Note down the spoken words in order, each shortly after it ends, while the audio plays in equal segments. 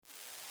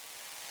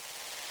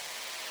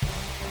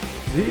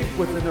Deep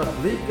within a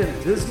bleak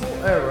and dismal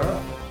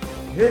era,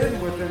 hidden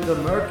within the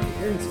murky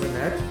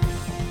internet,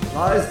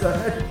 lies the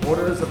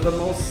headquarters of the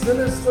most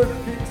sinister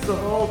geeks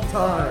of all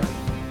time.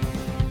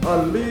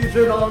 A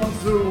Legion on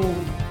Zoom.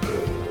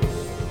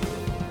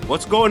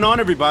 What's going on,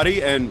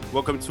 everybody, and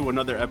welcome to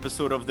another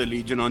episode of the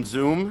Legion on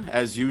Zoom.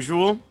 As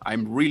usual,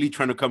 I'm really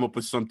trying to come up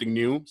with something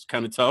new. It's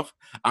kind of tough.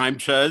 I'm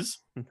Ches.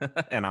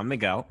 And I'm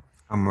Miguel.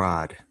 I'm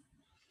Rod.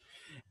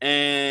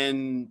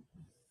 And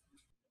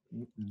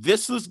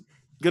this is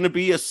going to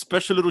be a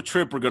special little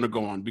trip we're going to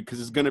go on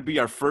because it's going to be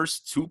our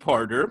first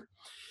two-parter.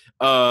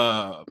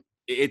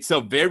 It's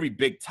a very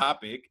big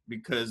topic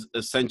because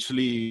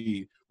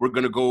essentially we're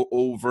going to go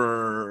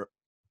over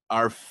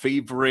our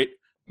favorite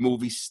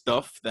movie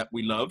stuff that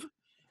we love.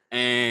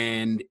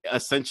 And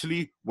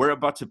essentially, we're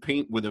about to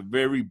paint with a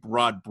very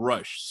broad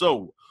brush.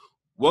 So,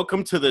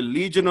 welcome to the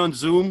Legion on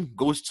Zoom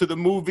Goes to the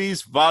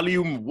Movies,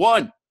 Volume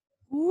 1.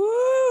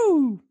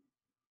 Woo!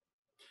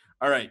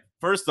 All right.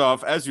 First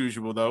off, as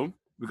usual, though,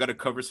 we got to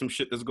cover some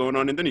shit that's going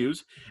on in the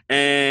news.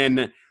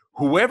 And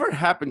whoever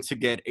happened to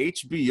get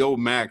HBO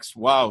Max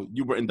while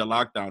you were in the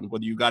lockdown,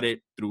 whether you got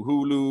it through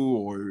Hulu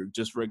or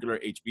just regular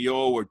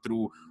HBO or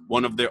through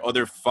one of their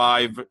other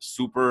 5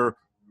 super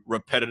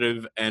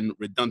repetitive and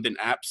redundant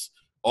apps,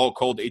 all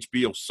called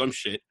HBO some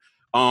shit,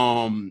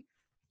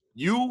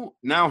 you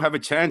now have a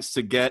chance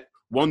to get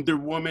Wonder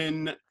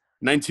Woman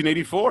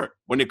 1984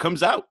 when it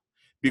comes out.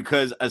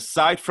 Because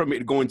aside from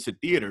it going to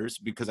theaters,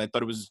 because I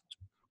thought it was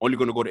only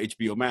going to go to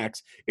HBO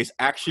Max, it's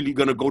actually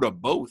going to go to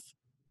both,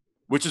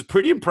 which is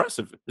pretty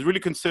impressive. It's really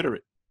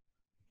considerate.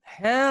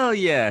 Hell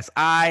yes.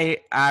 I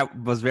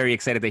was very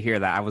excited to hear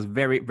that. I was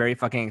very, very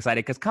fucking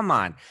excited because come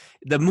on,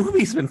 the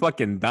movie's been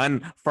fucking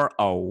done for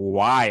a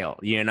while,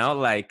 you know?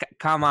 Like,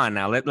 come on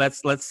now.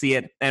 Let's see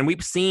it. And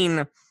we've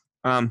seen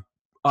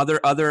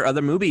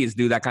other movies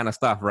do that kind of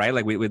stuff, right?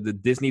 Like with the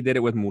Disney did it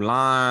with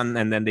Mulan,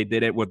 and then they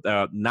did it with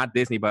not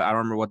Disney, but I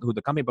don't remember who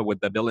the company, but with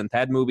the Bill and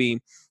Ted movie.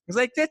 It's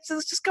like let's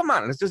just come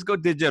on, let's just go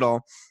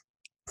digital.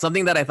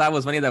 Something that I thought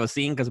was funny that I was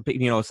seeing because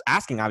was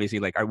asking obviously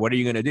like, what are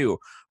you gonna do?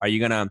 Are you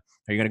gonna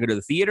go to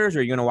the theaters or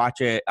are you gonna watch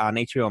it on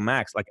HBO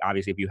Max? Like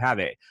obviously if you have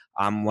it,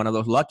 I'm one of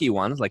those lucky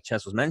ones like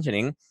Ches was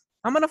mentioning.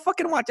 I'm gonna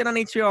fucking watch it on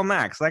HBO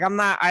Max. Like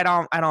I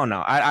don't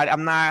know.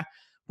 I'm not.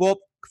 Well,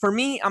 for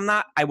me, I'm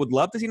not. I would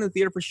love to see it in the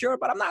theater for sure,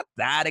 but I'm not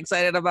that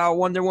excited about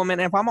Wonder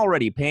Woman. If I'm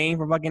already paying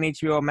for fucking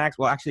HBO Max,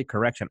 well, actually,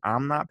 correction,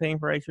 I'm not paying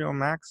for HBO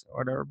Max or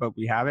whatever, but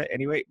we have it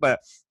anyway.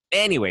 But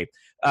anyway,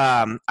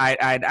 I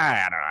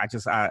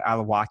don't know.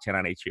 I'll watch it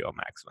on HBO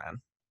Max,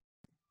 man.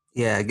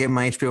 Yeah, I get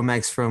my HBO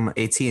Max from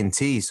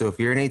AT&T. So if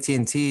you're an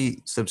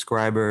AT&T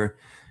subscriber,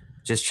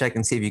 just check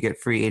and see if you get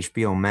free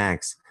HBO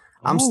Max.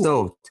 I'm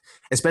stoked,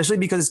 especially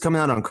because it's coming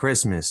out on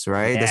Christmas,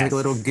 right? Yes. That's like a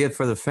little gift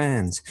for the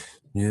fans.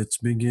 It's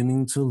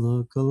beginning to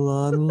look a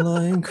lot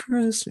like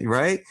Christmas,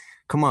 right?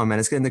 Come on, man.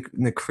 It's getting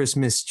the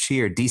Christmas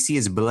cheer. DC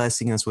is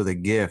blessing us with a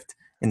gift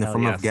in the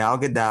form of Gal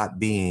Gadot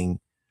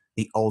being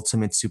the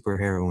ultimate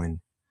superheroine,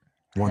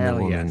 Wonder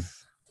Woman.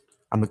 Yes.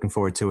 I'm looking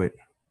forward to it.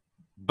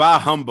 Bah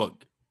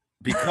humbug.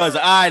 Because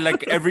I,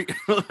 like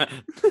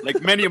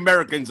like many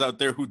Americans out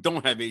there who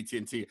don't have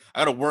AT&T,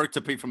 I got to work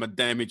to pay for my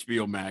damn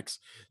HBO Max.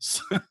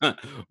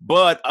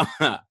 But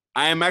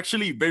I am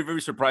actually very, very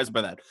surprised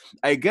by that.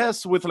 I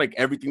guess with like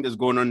everything that's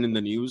going on in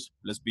the news,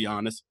 let's be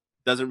honest,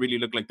 doesn't really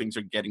look like things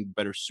are getting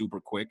better super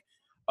quick.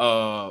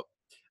 I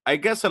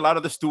guess a lot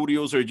of the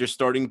studios are just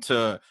starting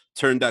to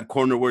turn that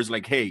corner where it's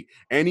like, hey,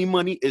 any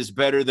money is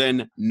better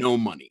than no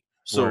money.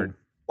 So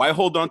why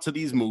hold on to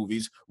these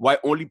movies? Why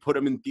only put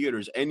them in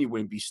theaters anyway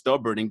and be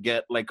stubborn and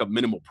get like a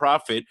minimal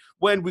profit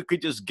when we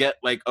could just get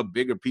like a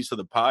bigger piece of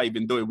the pie,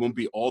 even though it won't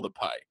be all the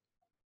pie?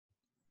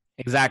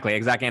 Exactly.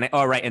 And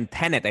and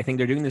Tenet, I think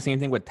they're doing the same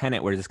thing with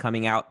Tenet, where it's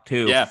coming out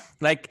too. Yeah,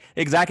 like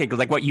exactly, because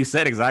like what you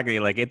said, exactly.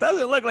 Like it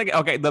doesn't look like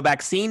the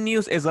vaccine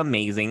news is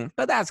amazing,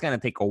 but that's gonna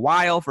take a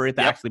while for it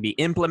to actually be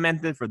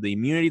implemented, for the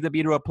immunity to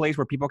be to a place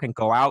where people can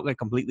go out like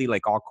completely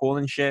like all cool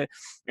and shit.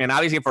 And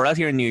obviously for us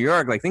here in New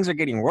York, like things are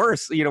getting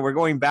worse. We're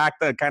going back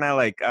to kind of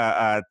like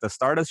the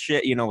start of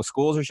shit.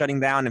 Schools are shutting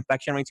down,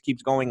 infection rates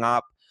keeps going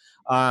up.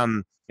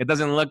 It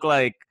doesn't look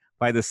like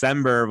by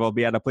December, we'll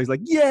be at a place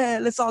like, yeah,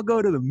 let's all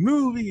go to the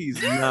movies.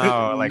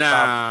 No, like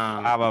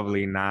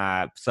probably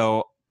not.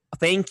 So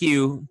thank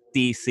you,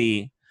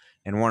 DC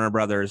and Warner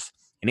Brothers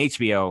and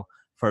HBO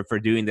for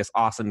doing this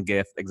awesome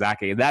gift.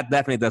 Exactly. That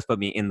definitely does put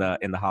me in the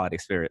holiday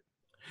spirit.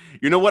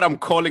 You know what I'm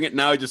calling it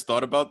now? I just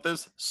thought about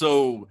this.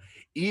 So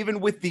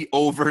even with the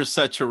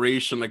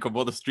oversaturation like of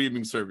all the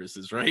streaming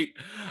services, right?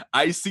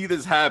 I see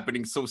this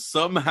happening. So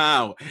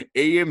somehow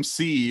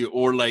AMC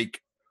or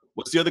like,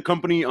 what's the other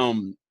company?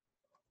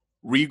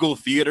 Regal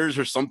Theaters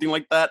or something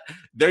like that,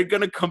 they're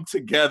gonna come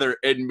together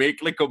and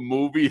make like a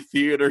movie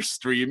theater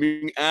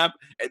streaming app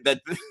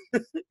that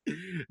do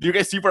you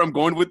guys see where I'm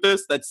going with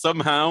this? That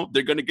somehow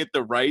they're gonna get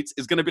the rights.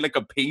 It's gonna be like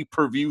a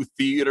pay-per-view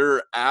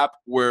theater app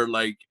where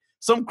like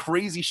some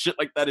crazy shit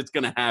like that is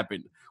gonna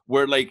happen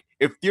where like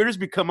if theaters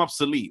become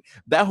obsolete,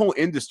 that whole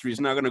industry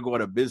is not going to go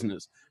out of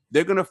business.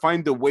 They're going to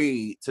find a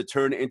way to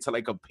turn it into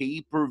like a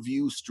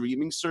pay-per-view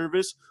streaming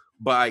service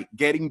by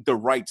getting the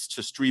rights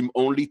to stream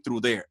only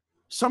through there.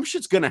 Some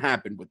shit's going to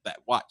happen with that.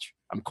 Watch.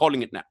 I'm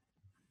calling it now.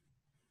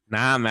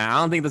 Nah, man, I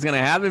don't think that's gonna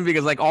happen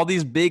because like all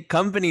these big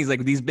companies,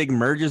 like these big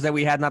mergers that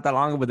we had not that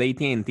long ago with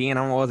AT&T and I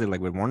don't know what was it like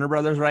with Warner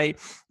Brothers, right?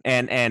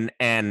 And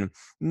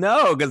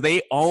no, because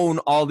they own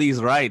all these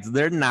rights.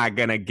 They're not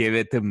gonna give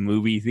it to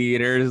movie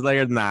theaters.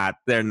 They're not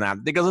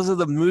because those are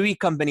the movie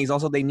companies.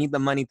 Also, they need the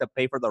money to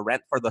pay for the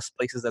rent for the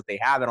places that they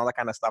have and all that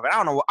kind of stuff. And I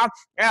don't know. I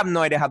have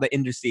no idea how the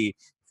industry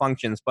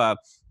functions, but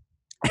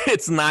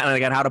it's not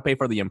like how to pay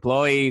for the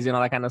employees and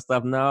all that kind of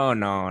stuff.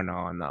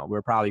 No.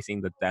 We're probably seeing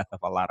the death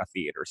of a lot of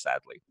theaters,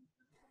 sadly.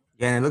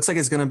 Yeah, and it looks like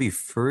it's gonna be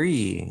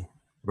free,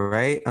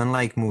 right?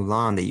 Unlike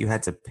Mulan, that you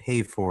had to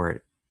pay for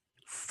it.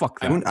 Fuck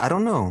that. I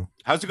don't know.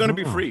 How's it going to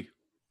be free?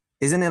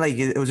 Isn't it like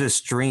it was just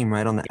stream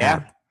right on the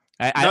app?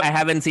 I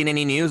haven't seen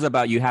any news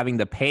about you having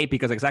to pay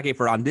because exactly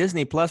for on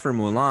Disney Plus for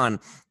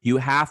Mulan, you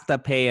have to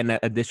pay an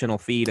additional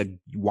fee to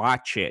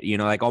watch it, you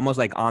know, like almost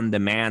like on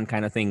demand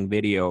kind of thing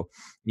video,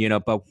 you know,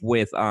 but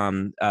with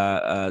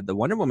the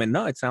Wonder Woman,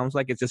 no, it sounds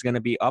like it's just going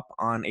to be up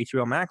on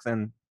HBO Max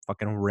and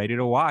fucking ready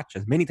to watch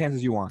as many times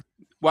as you want.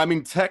 Well, I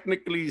mean,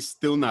 technically it's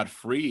still not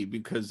free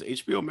because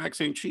HBO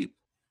Max ain't cheap.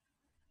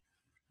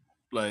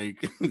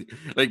 Like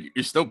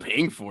you're still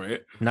paying for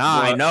it. No,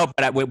 I know,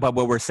 but what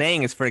we're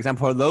saying is, for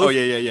example, for those,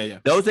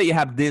 those that you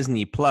have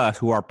Disney Plus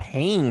who are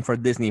paying for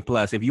Disney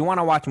Plus, if you want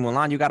to watch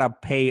Mulan, you gotta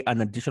pay an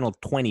additional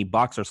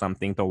 $20 or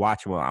something to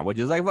watch Mulan, which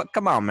is like, well,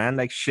 come on, man,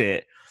 like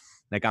shit.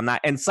 Like I'm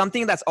not, and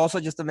something that's also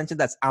just to mention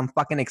that's I'm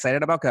fucking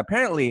excited about because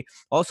apparently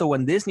also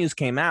when this news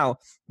came out,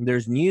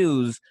 there's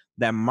news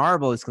that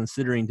Marvel is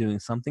considering doing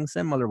something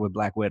similar with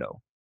Black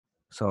Widow.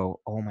 So,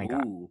 oh my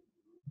God.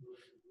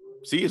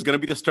 See, it's going to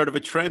be the start of a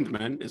trend,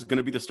 man. It's going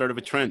to be the start of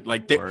a trend.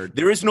 Like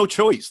there is no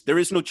choice. There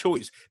is no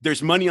choice.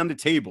 There's money on the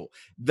table.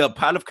 The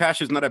pile of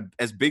cash is not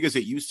as big as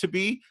it used to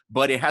be,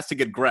 but it has to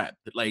get grabbed.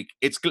 Like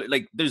it's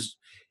like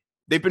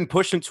they've been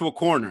pushed into a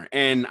corner.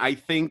 And I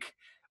think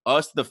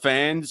us, the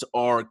fans,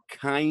 are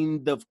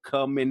kind of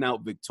coming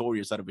out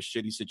victorious out of a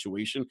shitty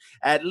situation,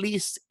 at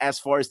least as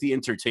far as the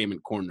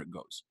entertainment corner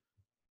goes.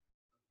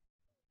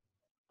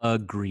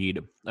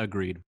 Agreed.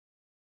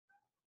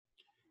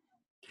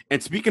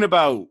 And speaking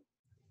about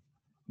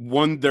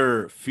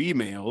Wonder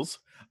females,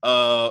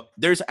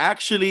 there's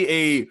actually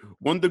a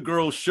Wonder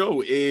Girl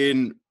show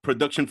in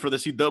production for the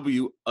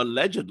CW,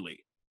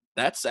 allegedly.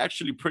 That's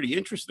actually pretty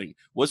interesting.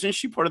 Wasn't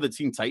she part of the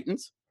Teen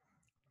Titans?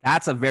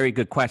 That's a very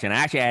good question.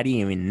 Actually, I didn't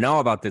even know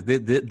about this.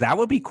 That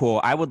would be cool.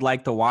 I would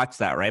like to watch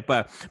that, right?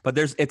 But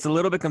it's a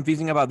little bit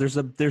confusing about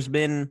there's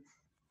been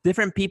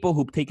different people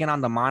who've taken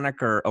on the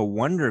moniker a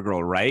Wonder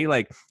Girl, right?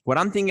 Like what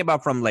I'm thinking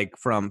about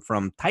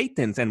from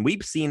Titans, and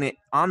we've seen it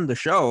on the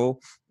show.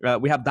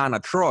 We have Donna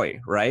Troy,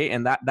 right?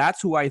 And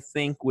that's who I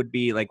think would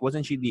be like,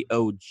 wasn't she the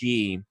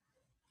OG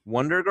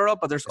Wonder Girl?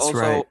 But there's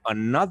also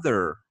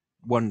another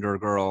Wonder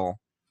Girl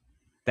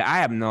that I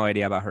have no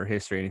idea about her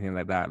history or anything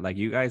like that. Like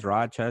you guys,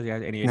 Rod, Chuz, you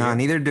guys, any idea? No,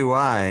 neither do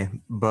I.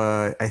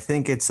 But I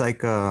think it's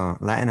like a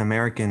Latin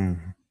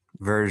American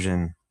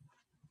version.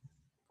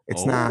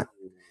 It's not.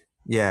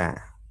 Yeah.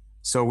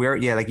 So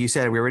like you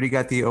said, we already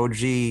got the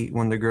OG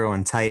Wonder Girl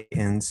and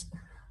Titans.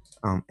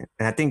 And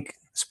I think,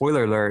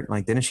 spoiler alert,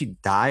 like didn't she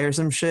die or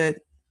some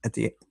shit at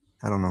the?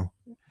 I don't know.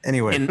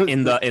 Anyway, in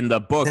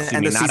the books,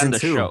 you mean not in the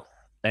show.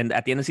 And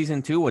at the end of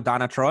season 2 with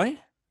Donna Troy.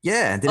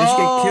 Yeah, didn't she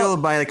get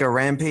killed by like a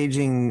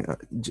rampaging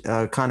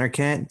Connor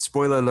Kent?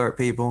 Spoiler alert,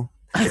 people!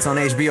 It's on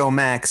HBO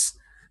Max.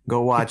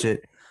 Go watch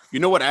it. You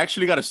know what? I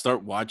actually got to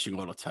start watching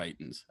all the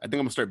Titans. I think I'm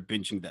gonna start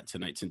binging that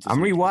tonight. Since I'm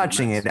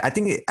rewatching it. I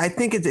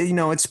think it's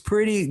it's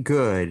pretty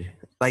good.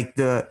 Like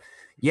the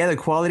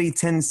quality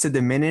tends to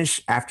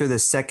diminish after the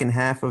second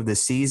half of the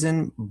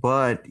season,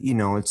 but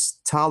it's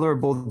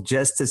tolerable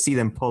just to see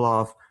them pull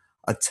off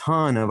a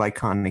ton of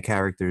iconic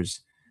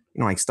characters.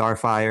 Like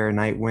Starfire,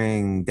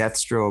 Nightwing,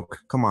 Deathstroke.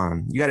 Come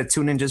on, you got to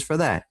tune in just for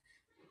that.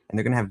 And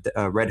they're gonna have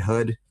Red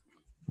Hood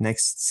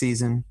next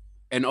season.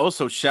 And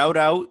also shout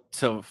out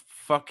to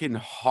fucking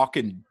Hawk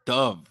and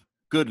Dove.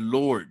 Good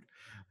Lord.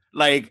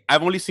 Like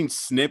I've only seen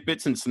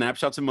snippets and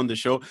snapshots of him on the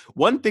show.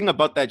 One thing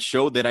about that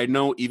show that I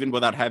know, even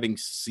without having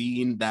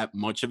seen that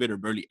much of it or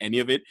barely any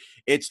of it,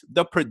 it's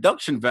the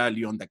production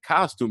value on the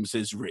costumes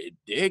is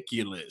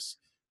ridiculous.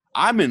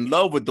 I'm in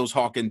love with those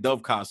Hawk and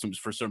Dove costumes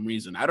for some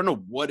reason. I don't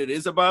know what it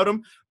is about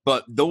them,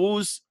 but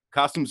those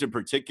costumes in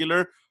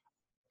particular,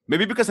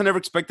 maybe because I never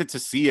expected to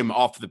see him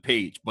off the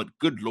page, but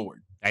good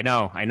Lord. I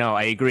know,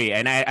 I agree.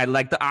 And I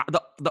like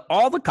the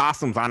all the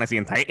costumes, honestly,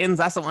 in Titans.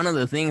 That's one of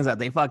the things that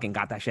they fucking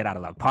got that shit out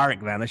of the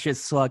park, man. That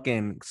shit's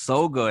fucking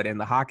so good. And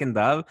the Hawk and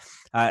Dove,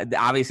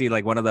 obviously,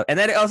 like one of the, and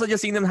then also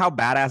just seeing them how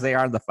badass they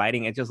are in the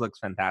fighting, it just looks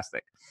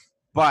fantastic.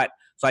 But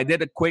so I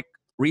did a quick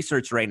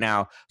research right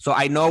now, so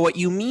I know what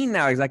you mean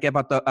now exactly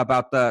about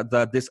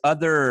the this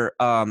other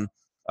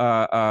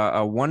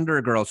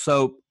Wonder Girl.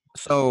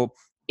 So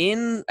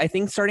I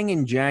think starting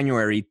in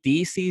January,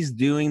 DC's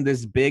doing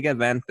this big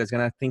event that's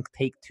gonna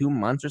take 2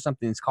 months or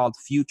something. It's called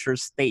Future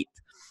State,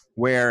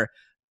 where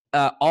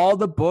all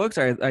the books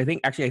are. I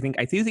think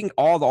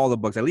all the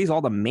books, at least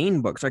all the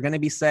main books, are going to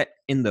be set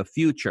in the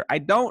future. I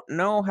don't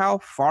know how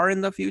far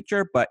in the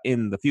future, but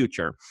in the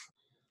future.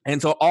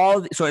 And so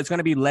it's going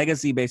to be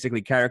legacy,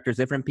 basically, characters,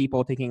 different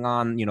people taking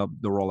on,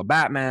 the role of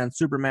Batman,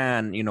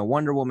 Superman,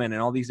 Wonder Woman,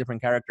 and all these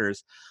different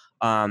characters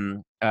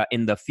in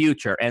the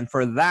future. And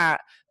for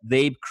that,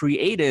 they've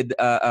created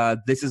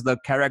this is the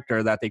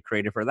character that they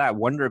created for that,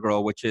 Wonder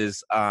Girl, which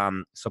is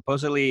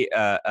supposedly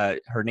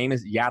her name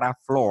is Yara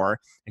Flor,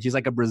 and she's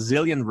like a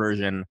Brazilian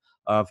version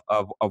of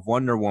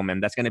Wonder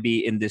Woman that's going to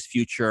be in this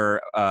future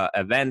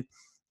event.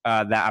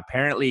 That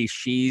apparently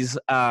she's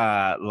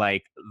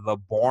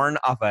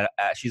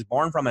she's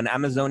born from an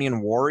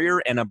Amazonian warrior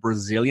and a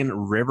Brazilian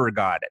river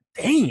god.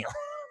 Damn.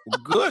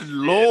 Good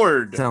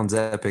Lord. Sounds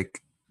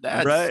epic.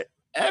 That's right.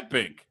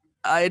 Epic.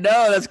 I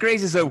know, that's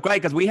crazy. So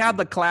great, because we have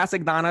the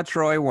classic Donna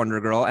Troy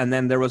Wonder Girl, and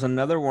then there was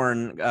another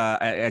one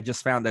I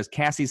just found. There's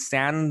Cassie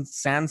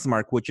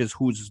Sandsmark,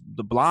 who's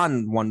the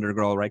blonde Wonder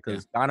Girl, right?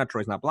 Because Donna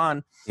Troy's not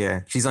blonde. Yeah,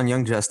 she's on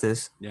Young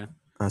Justice. Yeah.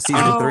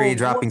 Season 3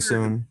 dropping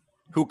soon.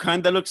 Who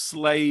kind of looks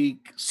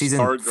like Season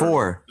Stargirl.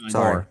 4.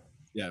 Sorry.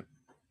 Yeah.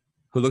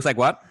 Who looks like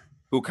what?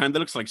 Who kind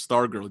of looks like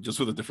Stargirl, just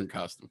with a different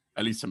costume.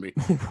 At least to me.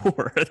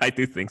 I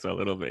do think so a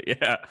little bit.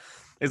 Yeah.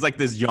 It's like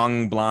this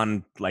young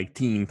blonde, like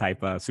teen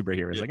type of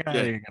superhero. It's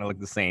you're gonna look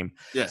the same.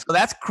 Yeah. So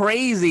that's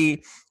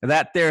crazy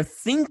that they're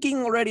thinking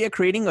already of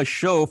creating a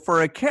show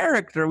for a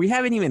character we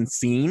haven't even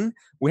seen.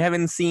 We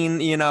haven't seen,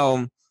 at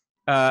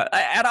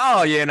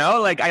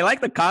all, like I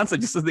like the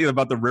concept, just to think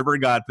about the river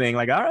god thing.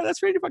 Like, all right, that's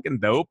pretty fucking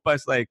dope. But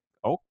it's like,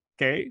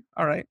 okay,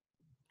 all right.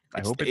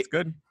 I hope it's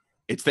good.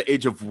 It's the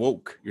age of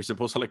woke. You're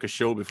supposed to like a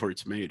show before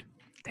it's made.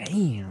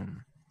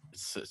 Damn.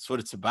 It's what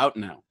it's about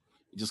now.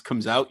 It just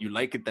comes out, you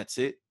like it, that's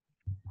it.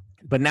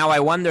 But now I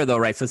wonder though,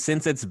 right? So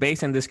since it's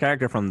based on this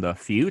character from the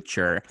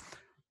future,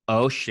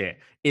 oh shit,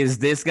 is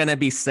this gonna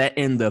be set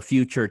in the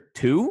future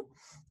too?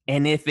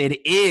 And if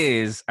it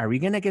is, are we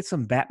gonna get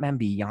some Batman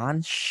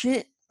Beyond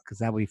shit? Because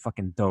that would be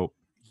fucking dope.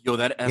 Yo,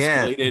 that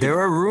escalated. Yeah, there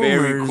are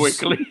rumors very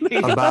quickly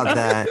about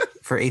that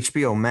for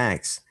HBO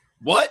Max.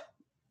 What?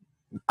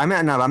 I'm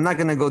not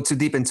gonna go too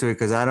deep into it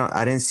because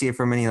I didn't see it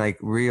from any like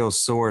real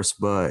source,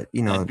 but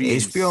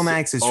HBO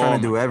Max is trying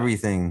to do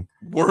everything.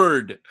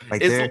 Word.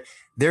 Like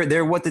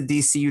they're what the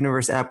DC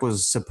Universe app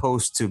was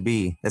supposed to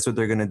be. That's what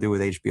they're gonna do with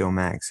HBO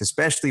Max,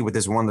 especially with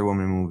this Wonder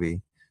Woman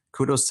movie.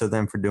 Kudos to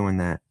them for doing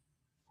that.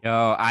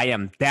 Yo, I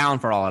am down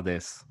for all of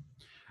this.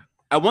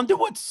 I wonder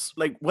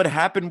what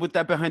happened with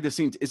that behind the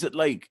scenes. Is it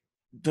like,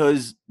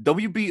 does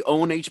WB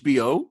own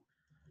HBO?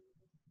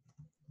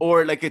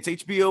 Or like it's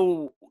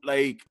HBO,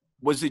 like,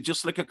 was it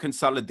just like a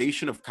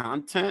consolidation of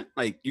content?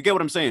 Like, you get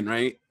what I'm saying,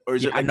 right? Or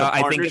is it like a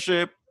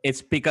partnership? I think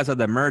it's because of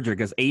the merger,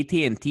 because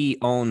AT&T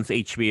owns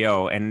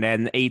HBO, and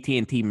then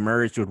AT&T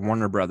merged with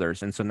Warner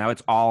Brothers, and so now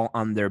it's all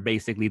under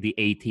basically the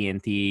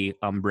AT&T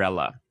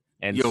umbrella.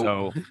 And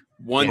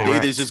one day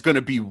there's just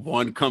gonna be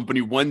one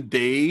company. One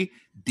day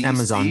DC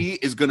Amazon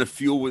is gonna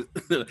fuel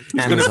with. Gonna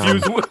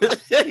fuse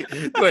with.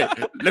 Wait,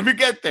 let me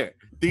get there.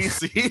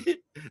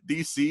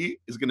 DC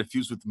is gonna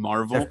fuse with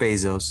Marvel. Jeff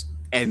Bezos.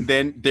 And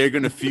then they're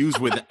gonna fuse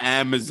with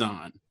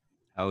Amazon.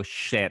 Oh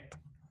shit!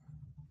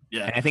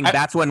 Yeah, and I think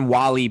that's when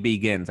WALL-E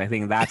begins. I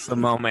think that's the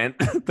moment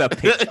the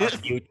Pixar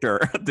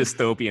future,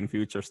 dystopian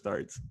future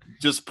starts.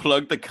 Just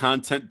plug the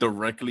content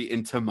directly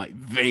into my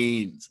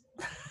veins.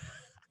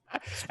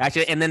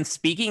 Actually, and then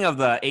speaking of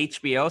the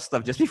HBO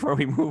stuff, just before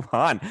we move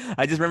on,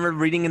 I just remember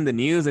reading in the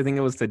news, I think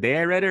it was today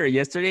I read it or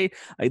yesterday,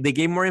 they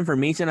gave more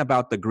information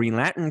about the Green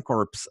Lantern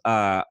Corps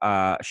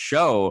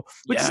show,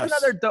 which is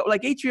another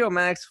like HBO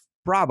Max.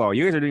 Bravo,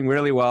 you guys are doing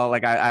really well.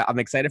 Like I'm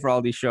excited for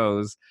all these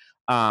shows.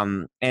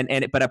 But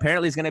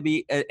apparently it's going to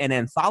be an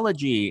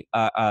anthology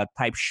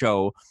type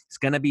show. It's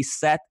going to be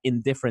set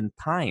in different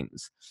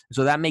times,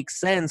 so that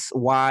makes sense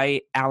why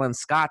Alan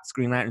Scott's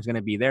Green Lantern is going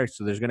to be there.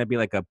 So there's going to be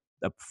like a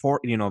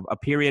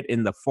period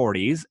in the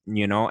 40s,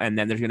 and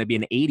then there's going to be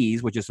an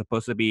 80s, which is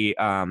supposed to be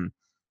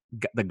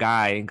the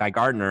Guy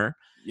Gardner.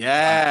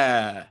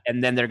 Yeah.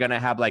 And then they're going to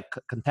have like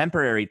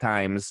contemporary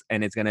times,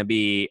 and it's going to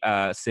be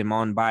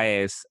Simone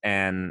Baez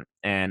and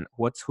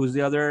who's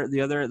the other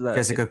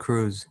Jessica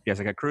Cruz.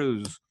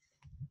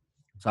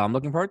 So I'm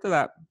looking forward to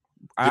that.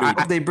 I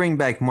hope they bring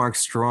back Mark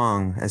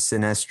Strong as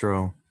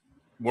Sinestro.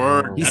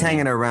 Word. He's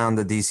hanging around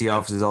the DC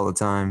offices all the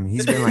time.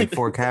 He's been like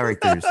 4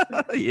 characters.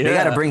 Yeah. They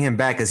got to bring him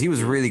back because he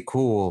was really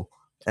cool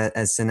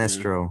as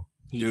Sinestro.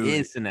 He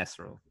is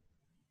Sinestro.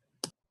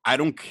 I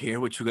don't care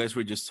what you guys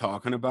were just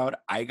talking about.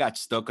 I got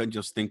stuck on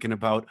just thinking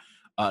about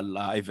a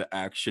live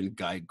action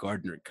Guy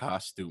Gardner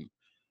costume.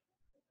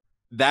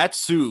 That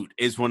suit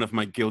is one of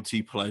my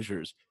guilty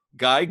pleasures.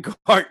 Guy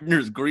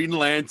Gardner's Green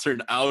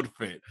Lantern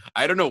outfit.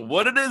 I don't know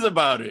what it is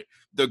about it.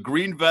 The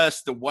green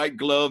vest, the white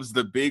gloves,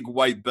 the big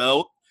white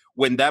belt.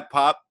 When that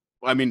thought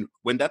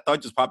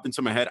just popped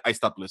into my head, I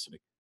stopped listening.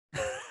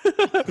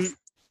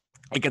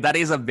 Because that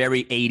is a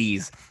very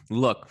 80s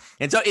look.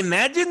 And so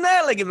imagine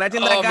that. Like,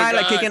 imagine that guy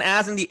like kicking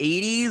ass in the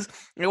 80s.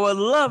 I would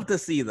love to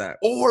see that.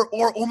 Or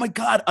oh my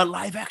God, a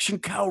live action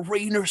Kyle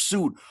Rayner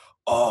suit.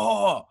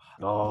 Oh,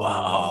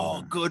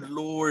 wow. Good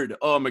Lord.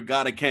 Oh my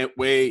God, I can't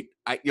wait.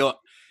 I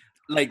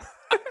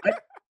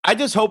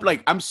just hope,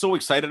 like, I'm so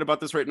excited about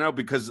this right now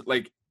because,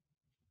 like,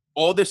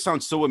 all this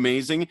sounds so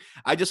amazing.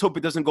 I just hope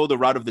it doesn't go the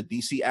route of the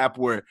DC app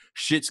where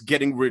shit's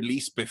getting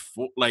released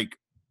before, like,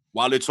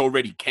 while it's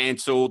already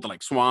canceled,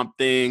 like Swamp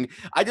Thing.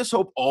 I just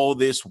hope all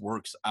this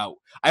works out.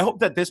 I hope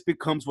that this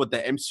becomes what the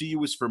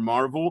MCU is for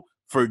Marvel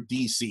for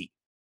DC.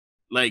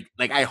 Like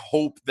I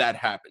hope that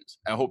happens.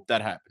 I hope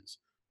that happens.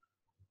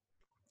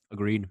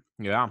 Agreed.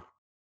 Yeah.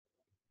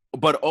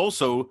 But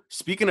also,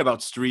 speaking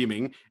about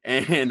streaming,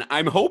 and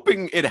I'm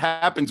hoping it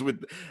happens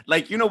with,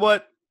 like, you know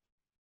what?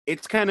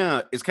 It's kind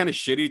of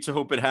shitty to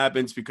hope it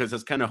happens because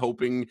it's kind of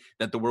hoping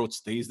that the world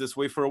stays this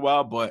way for a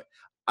while. But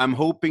I'm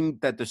hoping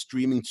that the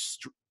streaming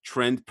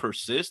trend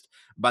persists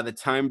by the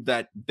time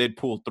that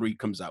Deadpool 3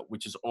 comes out,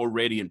 which is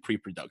already in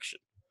pre-production.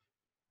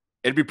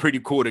 It'd be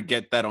pretty cool to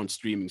get that on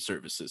streaming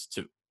services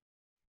too.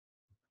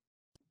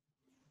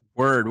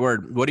 Word.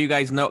 What do you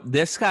guys know?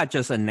 This got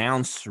just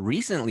announced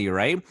recently,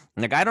 right?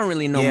 Like, I don't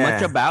really know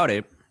much about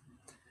it.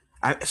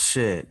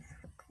 Shit.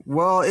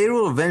 Well, it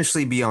will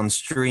eventually be on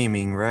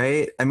streaming,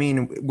 right? I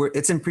mean,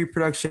 it's in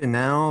pre-production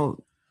now.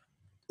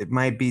 It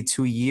might be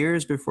 2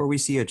 years before we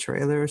see a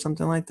trailer or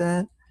something like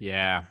that.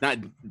 Yeah.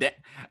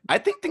 I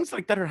think things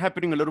like that are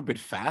happening a little bit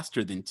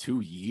faster than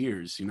 2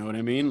 years. You know what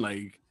I mean?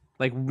 Like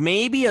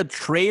maybe a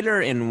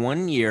trailer in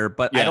 1 year,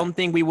 but I don't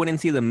think we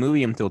wouldn't see the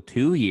movie until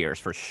 2 years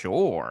for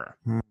sure.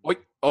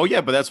 Oh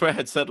yeah, but that's why I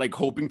had said, like,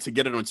 hoping to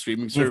get it on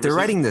streaming services. If they're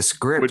writing the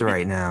script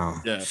right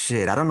now,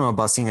 shit, I don't know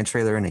about seeing a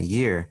trailer in a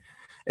year,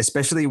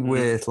 especially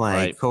with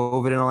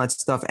COVID and all that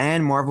stuff.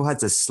 And Marvel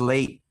has a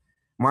slate.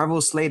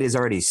 Marvel's slate is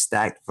already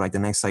stacked for like the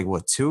next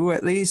 2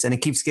 at least, and it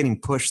keeps getting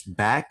pushed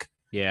back.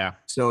 Yeah.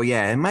 So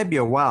yeah, it might be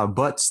a while,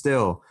 but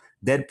still,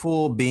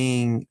 Deadpool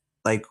being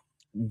like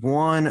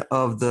one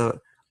of the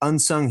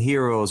unsung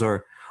heroes,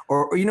 or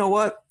you know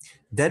what?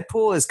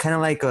 Deadpool is kind of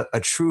like a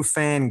true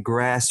fan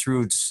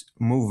grassroots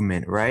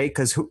movement, right?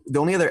 Because the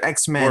only other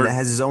X-Men that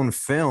has his own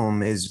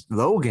film is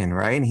Logan,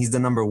 right? And he's the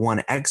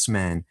 #1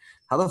 X-Men.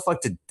 How the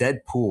fuck did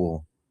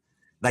Deadpool,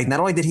 like, not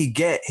only did he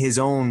get his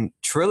own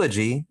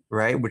trilogy,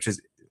 right, which is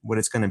what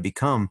it's going to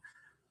become,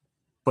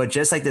 but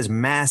just like this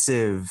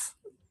massive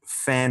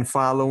fan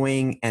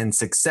following and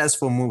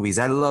successful movies.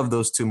 I love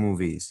those 2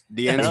 movies.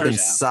 The answer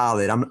is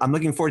solid. I'm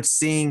looking forward to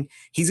seeing.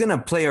 He's going to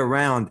play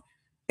around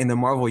in the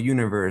Marvel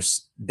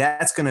universe.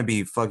 That's going to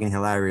be fucking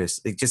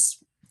hilarious. Like,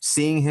 just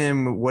seeing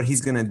him, what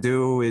he's going to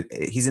do.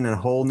 He's in a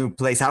whole new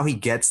place. How he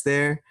gets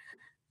there.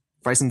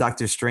 Probably some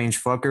Doctor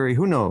Strange fuckery.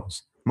 Who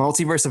knows?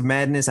 Multiverse of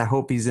Madness. I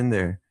hope he's in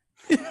there.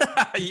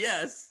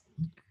 Yes.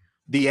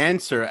 The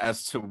answer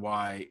as to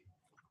why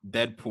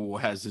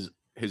Deadpool has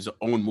his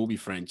own movie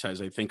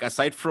franchise, I think,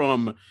 aside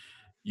from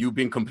you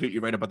being completely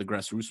right about the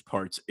grassroots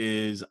parts,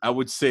 is, I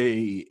would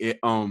say,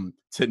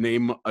 to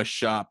name a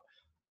shop,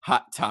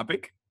 Hot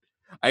Topic.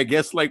 I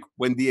guess, like,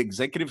 when the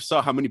executives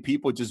saw how many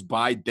people just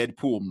buy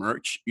Deadpool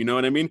merch, you know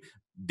what I mean?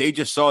 They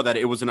just saw that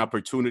it was an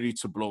opportunity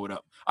to blow it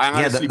up.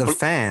 The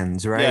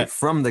fans, right? Yeah.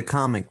 From the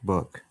comic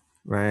book,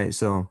 right?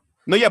 So.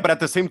 No, yeah, but at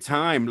the same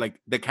time,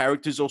 like, the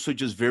character is also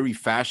just very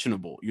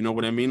fashionable. You know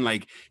what I mean?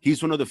 Like,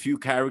 he's one of the few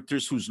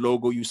characters whose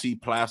logo you see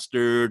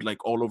plastered,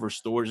 like, all over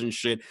stores and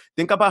shit.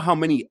 Think about how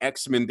many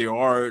X-Men there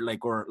are,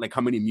 like, or like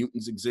how many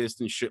mutants exist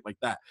and shit like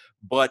that.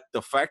 But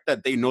the fact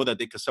that they know that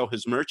they could sell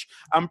his merch,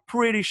 I'm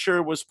pretty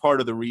sure was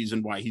part of the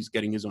reason why he's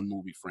getting his own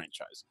movie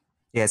franchise.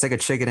 Yeah, it's like a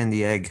chicken and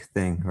the egg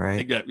thing,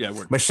 right? Yeah.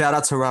 But shout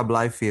out to Rob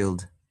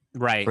Liefeld,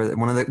 right? For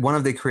one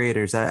of the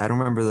creators. I don't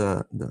remember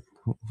the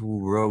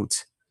who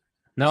wrote.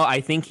 No,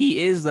 I think he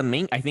is the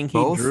main. I think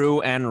he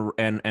drew and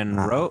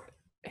wrote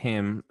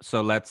him.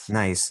 So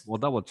we'll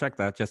double check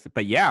that.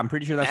 But yeah, I'm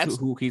pretty sure that's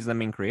who he's the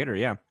main creator.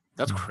 Yeah,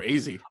 that's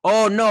crazy.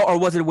 Oh no, or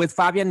was it with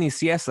Fabian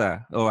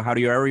Nicieza? Or how do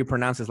you ever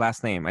pronounce his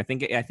last name? I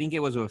think it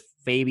was with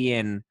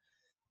Fabian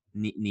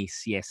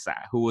Nicieza,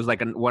 who was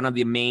like one of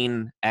the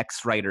main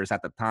X writers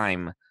at the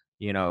time.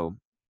 You know,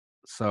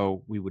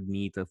 so we would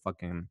need to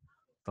fucking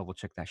double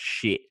check that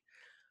shit.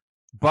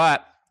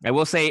 But I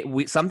will say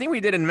something we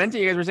didn't mention.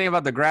 You guys were saying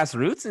about the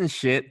grassroots and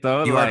shit,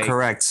 though. You are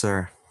correct,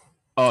 sir.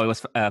 Oh, it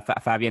was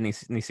Fabian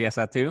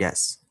Nicieza too?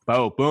 Yes.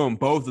 Oh, boom.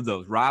 Both of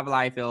those. Rob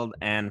Liefeld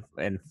and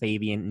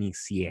Fabian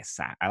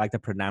Nicieza. I like to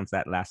pronounce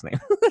that last name.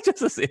 Just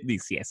to say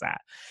Nicieza.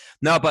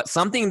 No, but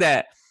something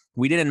that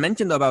we didn't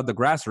mention though about the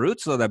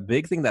grassroots, so the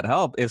big thing that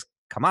helped is,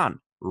 come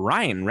on,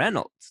 Ryan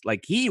Reynolds.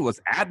 Like, he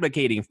was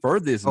advocating for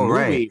this movie.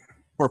 Right.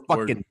 For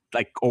fucking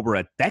like over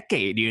a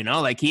decade, you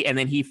know, like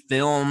he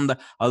filmed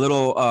a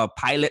little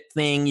pilot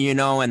thing, you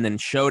know, and then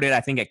showed it,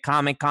 I think, at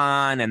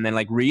Comic-Con, and then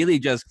like really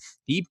just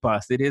he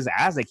busted his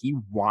ass. Like, he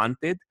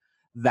wanted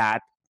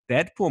that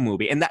Deadpool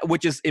movie, and that,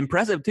 which is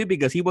impressive too,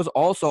 because he was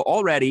also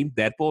already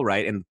Deadpool,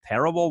 right, in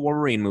terrible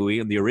Wolverine movie,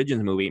 in the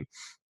Origins movie,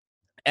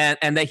 and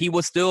that he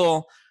was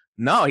still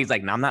No, he's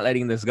like, no, I'm not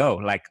letting this go.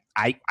 Like,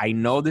 I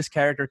know this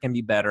character can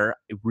be better.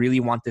 I really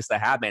want this to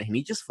happen. And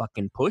he just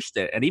fucking pushed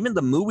it. And even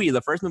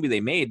the first movie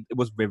they made, it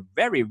was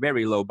very,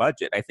 very low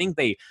budget. I think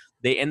they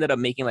ended up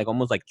making like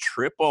almost like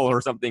triple or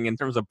something in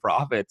terms of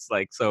profits.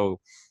 Like, so,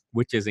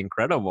 which is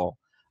incredible.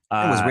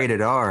 It was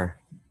rated R.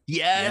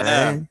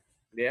 Yeah. Right?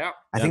 Yeah.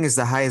 I think it's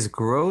the highest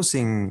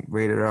grossing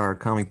rated R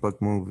comic book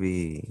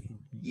movie.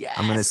 Yeah.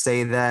 I'm going to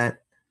say that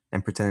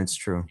and pretend it's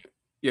true.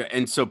 Yeah,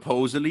 and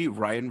supposedly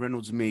Ryan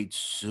Reynolds made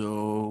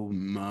so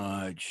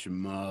much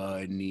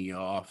money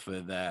off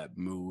of that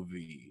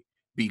movie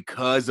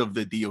because of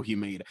the deal he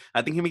made.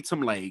 I think he made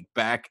some like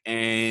back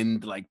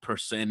end like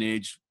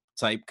percentage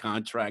type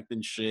contract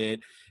and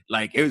shit.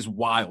 Like it was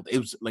wild. It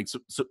was like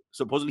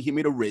supposedly he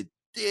made a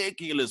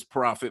ridiculous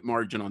profit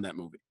margin on that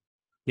movie.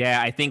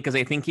 Yeah, I think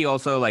he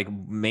also like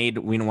made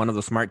one of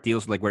the smart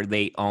deals like where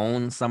they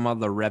own some of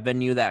the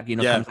revenue that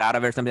comes out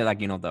of it or something like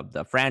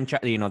the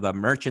franchise, the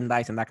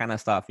merchandise and that kind of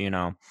stuff,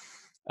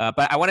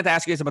 But I wanted to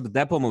ask you guys about the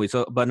Deadpool movie.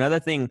 So, but another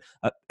thing,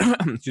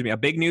 excuse me, a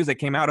big news that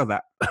came out of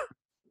that.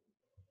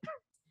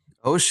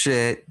 Oh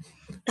shit!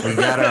 We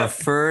got our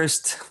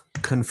first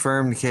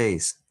confirmed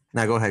case.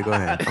 Now go ahead.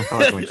 I'm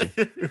following with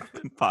you.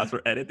 Pause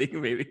for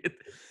editing, maybe.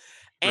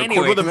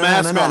 Anyway, with the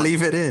mask on.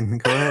 Leave it in.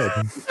 Go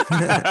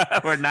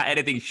ahead. We're not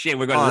editing shit.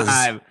 We're going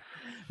live.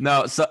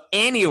 No, so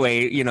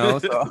anyway,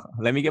 so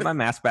let me get my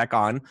mask back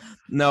on.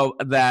 No,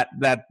 that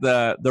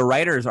the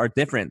writers are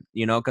different,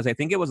 because I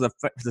think it was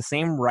the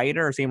same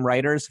writers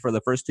for the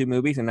first two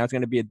movies, and now it's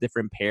going to be a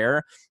different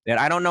pair. That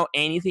I don't know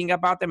anything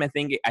about them. I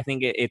think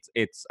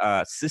it's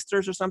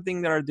sisters or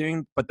something that are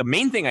doing. But the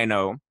main thing I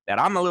know that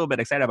I'm a little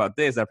bit excited about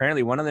this.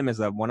 Apparently, one of them is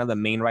one of the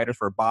main writers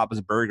for Bob's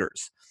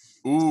Burgers.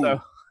 Ooh.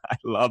 So, I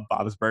love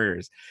Bob's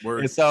Burgers. Word.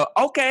 And so,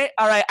 okay,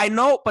 all right. I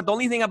know, but the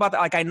only thing about that,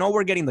 like, I know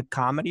we're getting the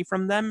comedy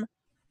from them.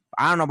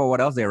 I don't know about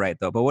what else they write,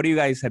 though. But what do you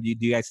guys do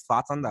you guys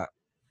thoughts on that?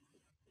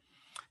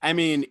 I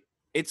mean,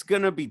 it's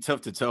going to be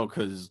tough to tell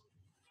because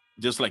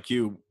just like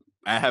you,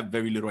 I have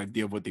very little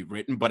idea of what they've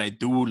written, but I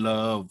do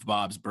love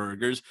Bob's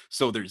Burgers.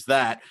 So there's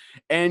that.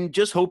 And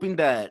just hoping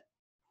that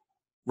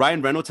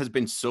Ryan Reynolds has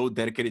been so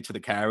dedicated to the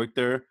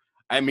character.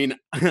 I mean,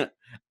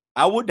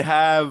 I would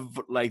have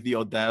like the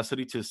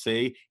audacity to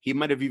say he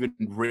might have even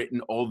written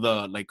all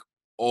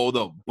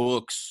the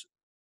books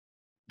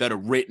that are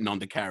written on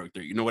the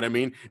character. You know what I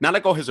mean? Not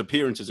like all his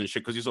appearances and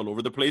shit because he's all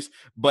over the place.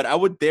 But I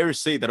would dare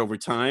say that over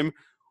time,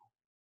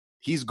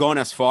 he's gone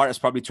as far as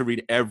probably to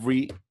read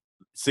every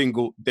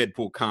single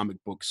Deadpool comic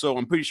book. So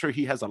I'm pretty sure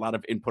he has a lot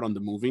of input on the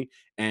movie,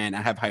 and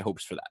I have high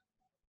hopes for that.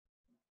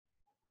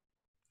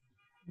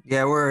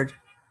 Yeah, word.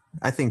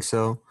 I think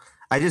so.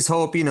 I just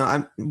hope,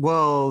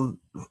 the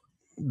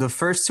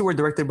first two were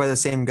directed by the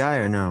same guy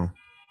or no?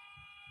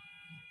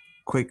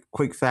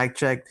 Quick fact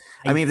check.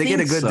 I mean, if they get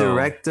a good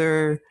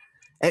director,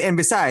 and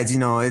besides,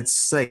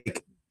 it's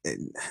like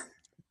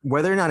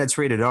whether or not it's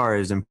rated R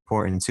is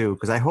important too.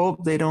 Because I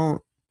hope they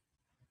don't.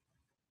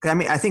 I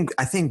mean, I think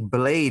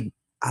Blade.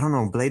 I don't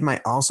know. Blade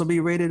might also be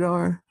rated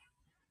R.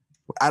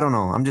 I don't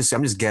know. I'm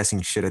just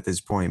guessing shit at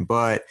this point.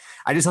 But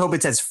I just hope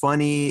it's as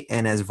funny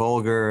and as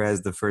vulgar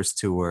as the first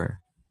two were.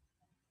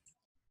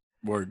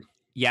 Word.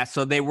 Yeah,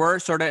 so they were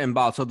sort of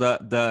involved. So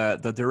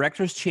the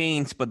directors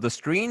changed, but the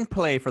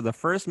screenplay for the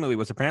first movie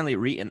was apparently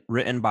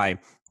written by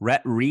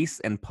Rhett Reese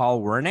and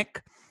Paul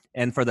Wernick.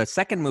 And for the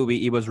second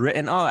movie, it was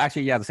written,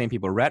 the same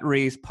people, Rhett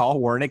Reese,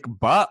 Paul Wernick,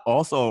 but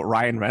also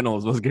Ryan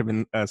Reynolds was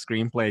given a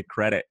screenplay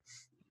credit.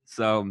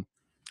 So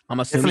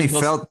I'm assuming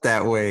definitely felt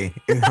that way,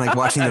 like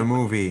watching the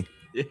movie.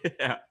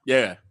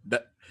 Yeah.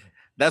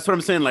 That's what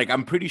I'm saying. Like,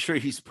 I'm pretty sure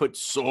he's put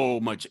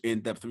so much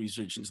in-depth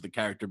research into the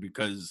character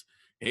because,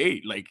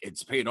 hey, like,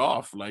 it's paid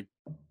off, like,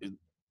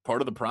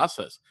 part of the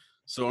process.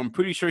 So I'm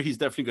pretty sure he's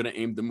definitely going to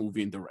aim the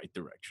movie in the right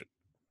direction.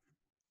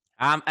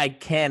 I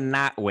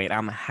cannot wait.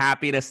 I'm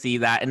happy to see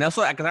that. And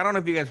also, because I don't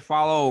know if you guys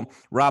follow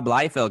Rob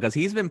Liefeld, because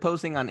he's been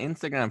posting on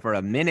Instagram for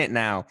a minute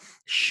now.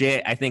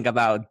 Shit, I think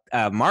about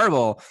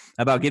Marvel,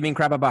 about giving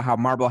crap about how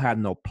Marvel had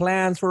no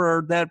plans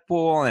for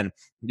Deadpool and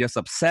just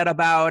upset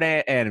about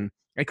it. And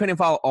I couldn't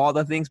follow all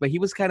the things, but he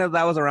was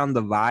that was around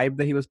the vibe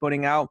that he was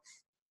putting out.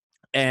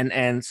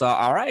 And so,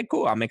 all right,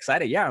 cool. I'm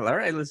excited. Yeah, all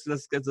right, let's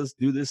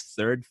do this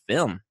third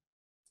film.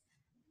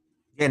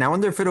 Yeah, and I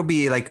wonder if it'll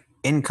be like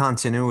in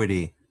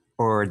continuity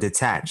or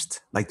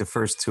detached, like the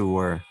first two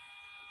were.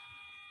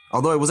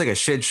 Although it was like a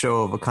shit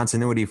show of a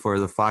continuity for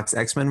the Fox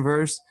X-Men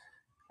verse,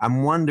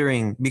 I'm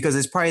wondering, because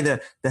it's probably the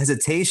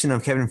hesitation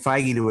of Kevin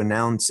Feige to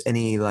announce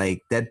any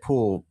like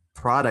Deadpool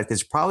product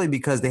is probably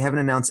because they haven't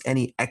announced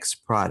any X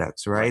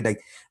products, right? Like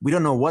we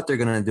don't know what they're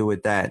gonna do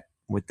with that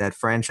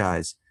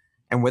franchise.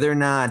 And whether or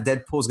not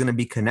Deadpool's going to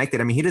be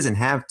connected. I mean, he doesn't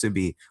have to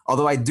be.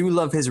 Although I do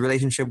love his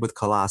relationship with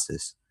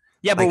Colossus.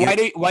 Yeah, but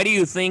why do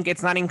you think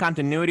it's not in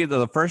continuity of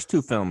the first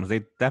two films?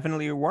 They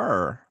definitely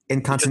were. In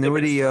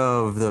continuity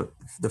of the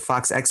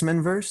Fox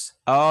X-Men verse?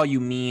 Oh, you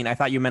mean, I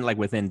thought you meant like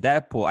within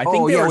Deadpool. I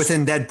think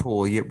within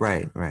Deadpool. Yeah,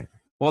 right.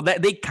 Well,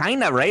 they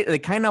kind of, right? They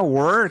kind of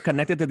were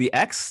connected to the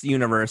X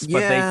universe, but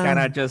they kind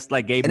of just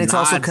like gave and it's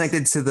nods. Also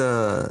connected to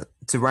the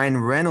to Ryan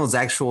Reynolds'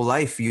 actual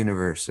life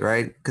universe,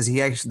 right? Because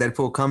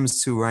Deadpool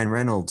comes to Ryan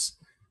Reynolds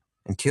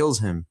and kills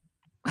him.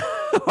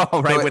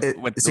 Oh,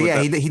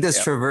 right. He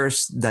does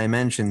traverse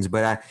dimensions,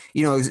 but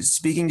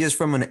speaking just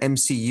from an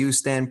MCU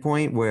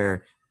standpoint,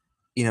 where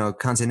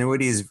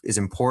continuity is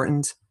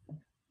important.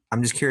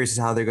 I'm just curious as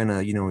how they're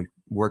gonna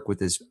work with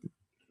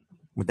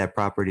that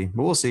property,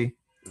 but we'll see.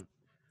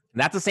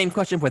 That's the same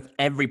question with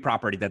every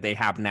property that they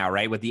have now,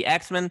 right? With the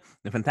X-Men,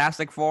 the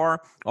Fantastic Four,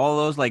 all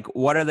those, like,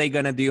 what are they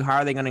going to do? How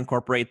are they going to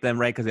incorporate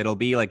them, right? Because it'll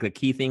be like the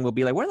key thing will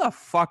be like, where the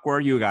fuck were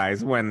you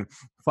guys when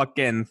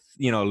fucking,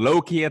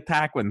 Loki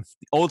attacked, when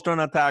Ultron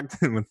attacked,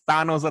 when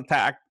Thanos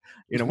attacked?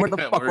 Where the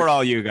fuck were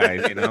all you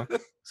guys,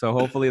 So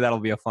hopefully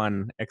that'll be a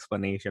fun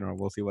explanation, or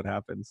we'll see what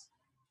happens.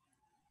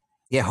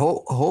 Yeah,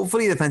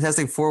 hopefully the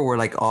Fantastic Four were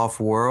like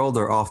off-world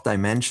or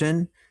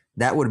off-dimension.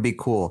 That would be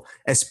cool,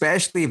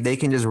 especially if they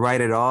can just write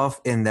it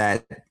off in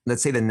that,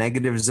 let's say, the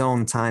negative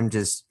zone time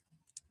just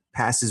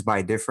passes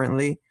by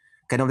differently.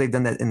 I know they've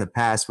done that in the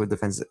past with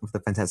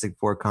the Fantastic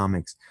Four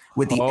comics.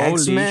 With the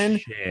X-Men,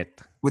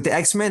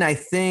 I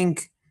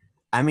think,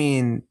 I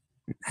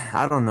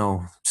don't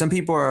know. Some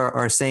people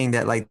are saying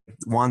that like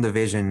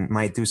WandaVision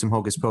might do some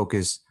hocus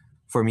pocus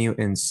for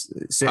mutants,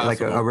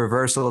 like a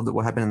reversal of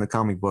what happened in the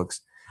comic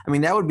books.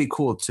 That would be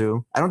cool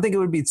too. I don't think it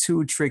would be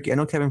too tricky. I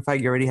know Kevin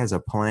Feige already has a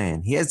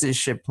plan. He has this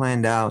shit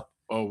planned out.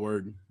 Oh,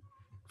 word.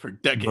 For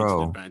decades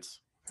in advance.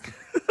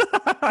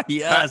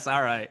 Yes,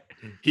 all right.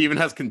 He even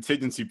has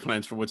contingency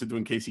plans for what to do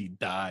in case he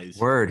dies.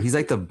 Word. He's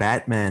like the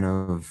Batman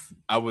of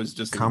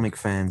comic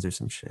fans or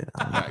some shit.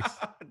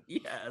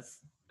 Yes.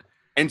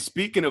 And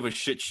speaking of a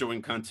shit show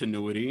in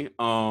continuity,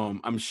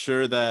 I'm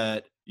sure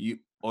that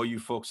all you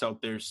folks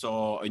out there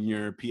saw on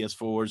your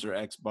PS4s or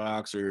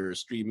Xbox or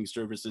streaming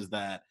services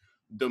that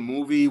the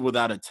movie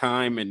Without a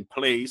Time and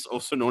Place,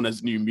 also known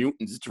as New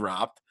Mutants,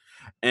 dropped.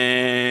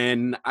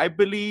 And I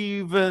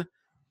believe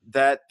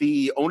that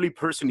the only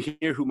person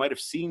here who might have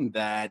seen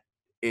that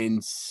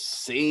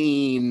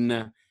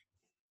insane,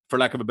 for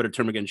lack of a better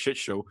term again, shit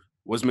show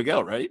was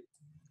Miguel, right?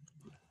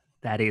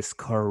 That is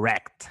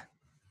correct.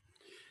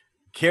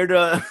 Care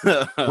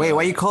to... Wait,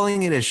 why are you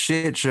calling it a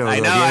shit show? I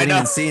know, you haven't I know.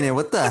 even seen it.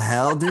 What the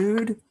hell,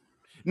 dude?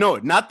 No,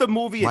 not the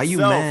movie itself. Why are you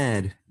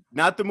mad?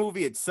 Not the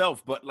movie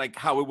itself, but like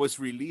how it was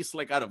released,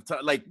 like out of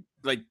time, like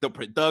the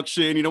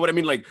production. You know what I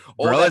mean? Like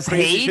all that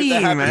crazy shit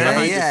that happened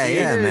behind the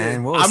scenes.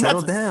 Man. Whoa,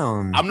 settle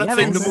down. I'm not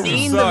saying the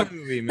movie sucked.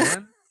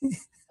 Man.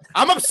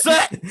 I'm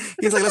upset.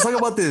 He's like, let's talk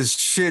about this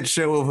shit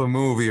show of a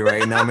movie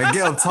right now.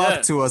 Miguel,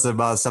 talk to us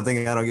about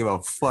something I don't give a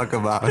fuck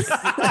about.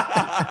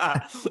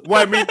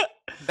 Well,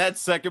 that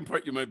second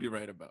part you might be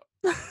right about.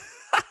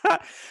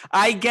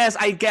 I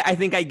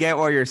think I get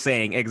what you're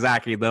saying.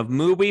 Exactly. The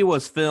movie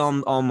was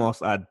filmed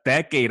almost a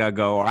decade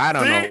ago, or I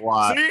don't know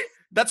what. See?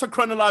 That's a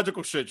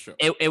chronological shit show.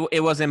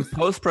 It was in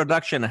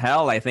post-production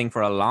hell, I think,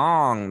 for a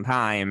long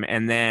time.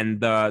 And then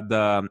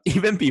the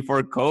even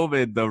before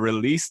COVID, the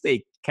release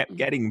date kept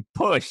getting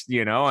pushed,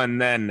 and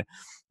then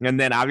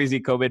obviously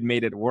COVID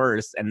made it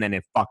worse. And then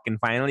it fucking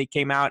finally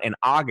came out in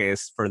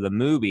August for the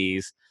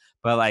movies.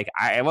 But like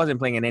I wasn't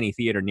playing in any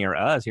theater near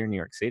us here in New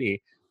York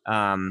City.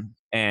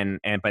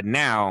 But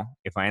now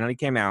it finally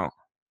came out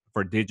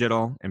for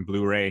digital and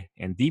Blu-ray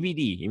and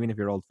DVD, even if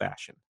you're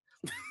old-fashioned.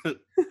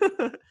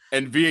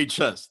 And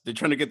VHS. They're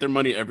trying to get their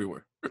money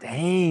everywhere.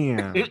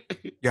 Damn.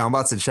 Yeah, I'm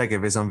about to check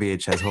if it's on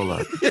VHS. Hold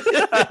on.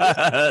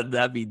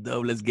 That'd be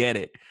dope. Let's get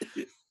it.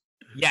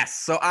 Yes.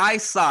 So I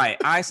saw it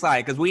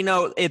because we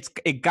know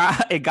it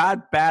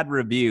got bad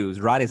reviews.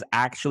 Rod is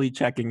actually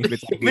checking if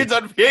it's on VHS. It's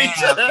on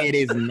VHS. It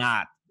is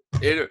not.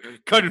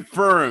 It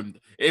confirmed.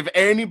 If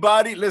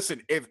anybody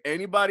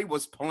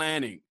was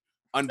planning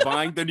on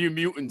buying the New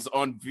Mutants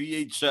on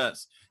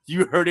VHS,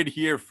 you heard it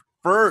here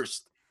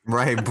first.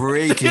 Right,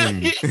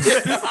 breaking.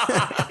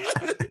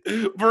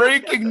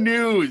 Breaking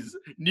news.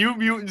 New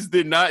Mutants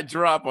did not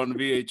drop on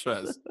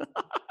VHS.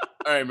 All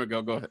right,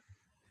 Miguel, go ahead.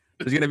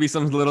 There's going to be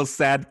some little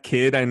sad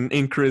kid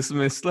in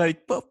Christmas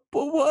like, but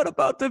what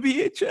about the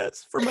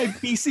VHS for my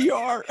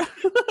VCR?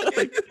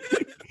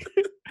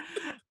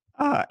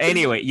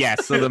 Anyway,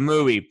 yes. So the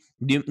movie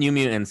New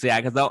Mutants, yeah.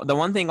 Because the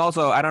one thing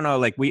also, I don't know,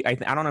 like I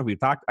don't know if we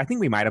talked. I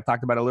think we might have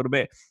talked about it a little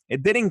bit.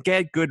 It didn't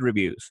get good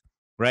reviews,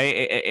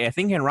 right? I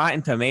think in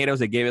Rotten Tomatoes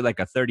they gave it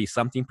like a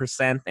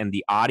 30-something%, and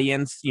the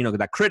audience,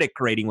 the critic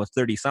rating was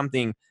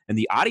 30-something, and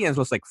the audience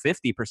was like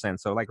 50%.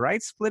 So like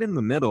right split in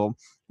the middle,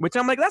 which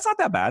I'm like, that's not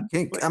that bad.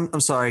 I'm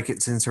sorry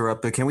to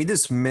interrupt, but can we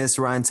dismiss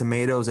Rotten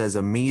Tomatoes as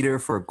a meter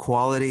for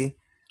quality?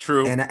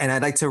 True. And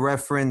I'd like to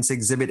reference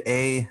Exhibit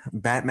A,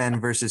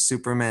 Batman versus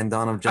Superman,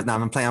 Dawn of Justice.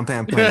 I'm playing.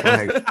 Go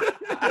ahead.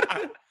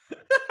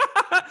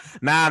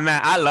 Nah,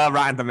 man, I love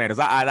Rotten Tomatoes.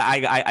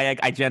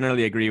 I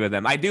generally agree with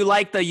them. I do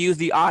like to use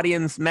the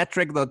audience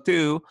metric though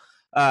too,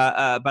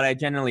 but I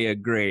generally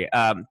agree.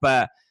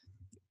 But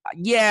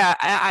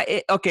yeah,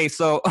 okay.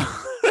 So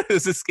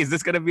is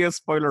this gonna be a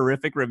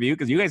spoilerific review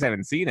because you guys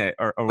haven't seen it?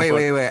 Or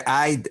wait.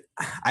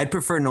 I'd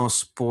prefer no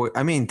spoil.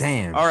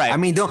 Damn. All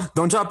right.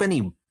 Don't drop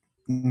any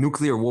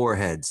nuclear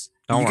warheads.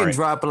 You can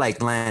drop like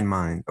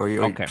landmine or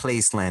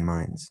place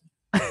landmines.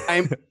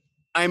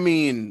 I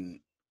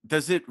mean,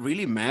 does it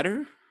really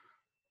matter?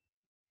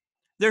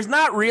 There's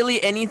not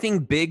really anything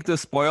big to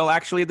spoil.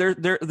 Actually,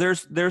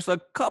 there's a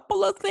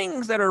couple of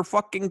things that are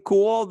fucking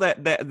cool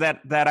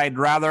that I'd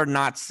rather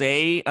not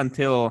say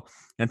until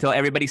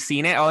everybody's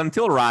seen it, or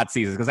until Rod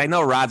sees it, because I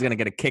know Rod's gonna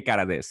get a kick out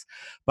of this.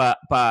 But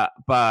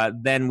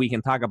then we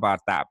can talk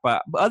about that.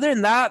 But other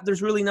than that,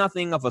 there's really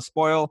nothing of a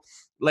spoil.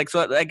 Like,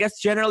 so I guess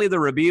generally the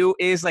review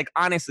is like,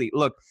 honestly,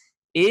 look,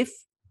 if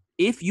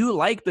you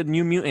like the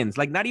New Mutants,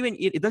 like, not even,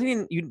 it doesn't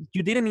even,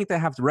 you didn't need to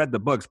have read the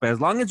books, but as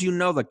long as you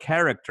know the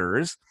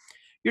characters,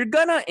 you're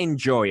gonna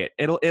enjoy it.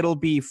 It'll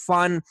be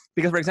fun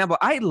because, for example,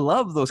 I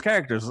love those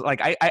characters.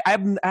 Like, I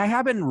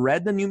haven't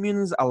read the New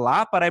Mutants a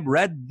lot, but I've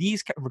read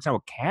these, for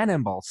example,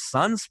 Cannonball,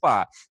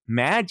 Sunspot,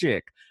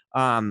 Magic,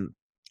 and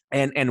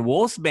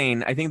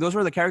Wolfsbane. I think those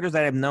were the characters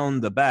that I've known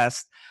the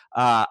best.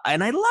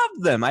 And I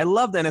loved them. I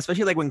loved them,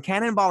 especially like when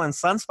Cannonball and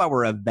Sunspot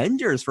were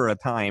Avengers for a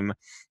time.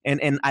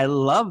 And I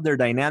love their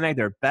dynamic.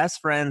 They're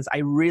best friends. I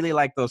really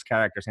like those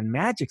characters. And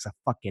Magic's a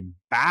fucking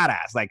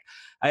badass. Like,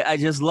 I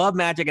just love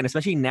Magic. And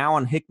especially now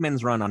on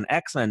Hickman's run on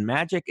X-Men,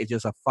 Magic is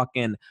just a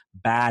fucking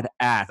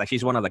badass. Like,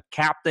 she's one of the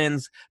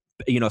captains,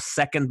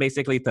 second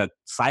basically to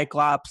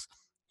Cyclops.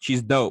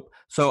 She's dope.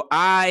 So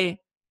I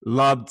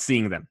loved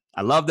seeing them.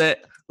 I loved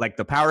it. Like,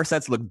 the power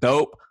sets look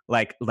dope.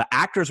 Like, the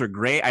actors are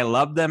great. I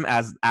love them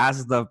as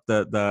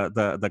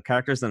the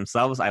characters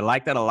themselves. I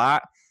like that a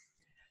lot.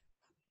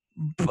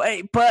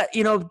 But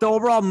the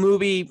overall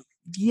movie,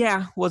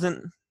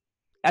 wasn't.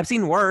 I've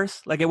seen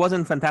worse. Like, it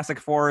wasn't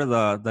Fantastic Four,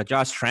 the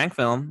Josh Trank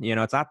film.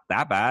 It's not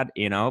that bad.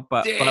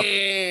 But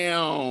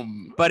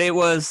damn. But it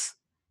was.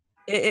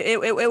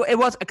 It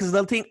was, because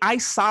the thing, I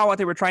saw what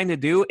they were trying to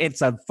do.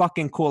 It's a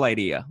fucking cool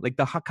idea. Like,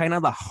 the kind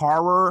of the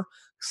horror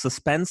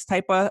suspense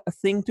type of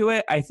thing to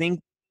it. I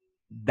think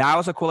that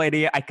was a cool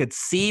idea. I could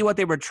see what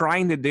they were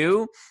trying to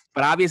do,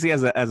 but obviously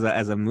as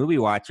a movie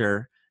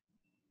watcher,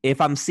 if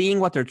I'm seeing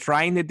what they're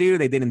trying to do,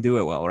 they didn't do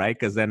it well, right?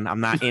 Because then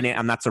I'm not in it.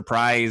 I'm not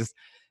surprised.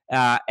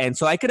 And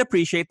so I could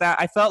appreciate that.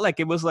 I felt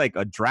like it was like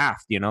a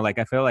draft, like,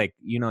 I feel like,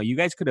 you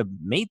guys could have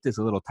made this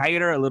a little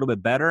tighter, a little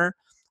bit better.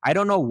 I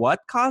don't know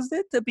what caused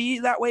it to be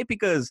that way,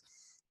 because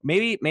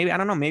maybe I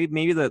don't know,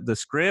 maybe the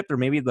script, or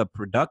maybe the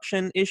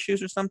production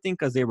issues or something,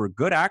 because they were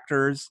good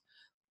actors,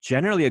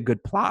 generally a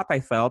good plot. I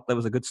felt that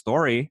was a good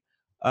story,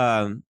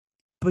 but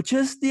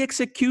just the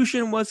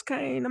execution was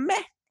kind of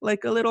meh,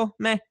 like a little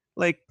meh.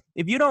 Like,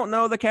 if you don't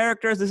know the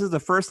characters, this is the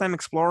first time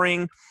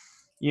exploring,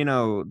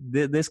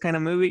 this kind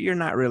of movie, you're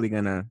not really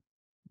gonna,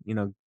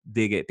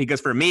 dig it.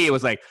 Because for me, it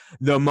was like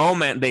the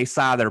moment they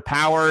saw their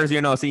powers,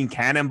 seeing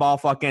Cannonball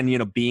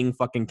fucking, being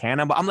fucking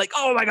Cannonball, I'm like,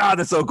 oh my God,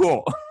 that's so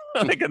cool.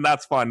 Like, and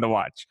that's fun to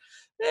watch.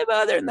 But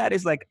other than that,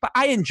 but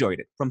I enjoyed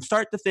it from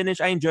start to finish.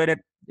 I enjoyed it.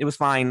 It was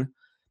fine.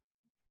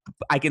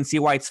 I can see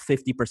why it's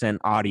 50%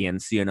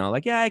 audience,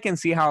 like, I can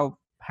see how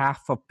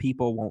half of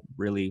people won't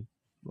really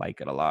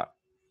like it a lot.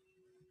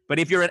 But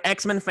if you're an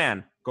X-Men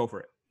fan, go for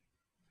it.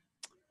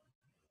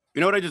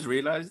 You know what I just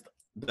realized?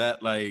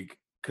 That, like,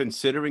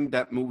 considering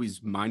that movie's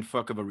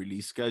mindfuck of a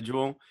release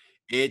schedule,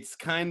 it's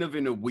kind of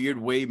in a weird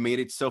way made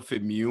itself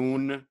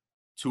immune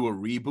to a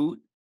reboot.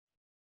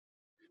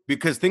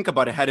 Because think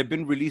about it, had it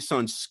been released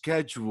on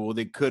schedule,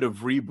 they could have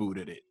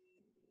rebooted it.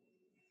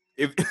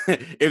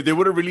 If they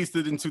would have released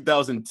it in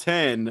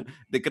 2010,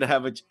 they could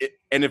have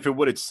and if it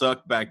would have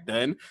sucked back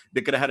then,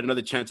 they could have had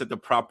another chance at the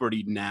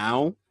property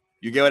now.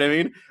 You get what I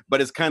mean?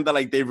 But it's kind of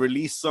like they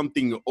released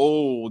something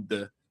old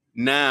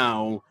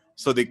now,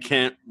 so they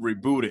can't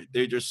reboot it.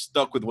 They're just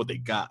stuck with what they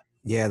got.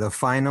 Yeah, the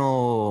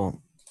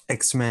final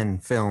X-Men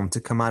film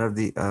to come out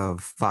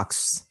of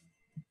Fox,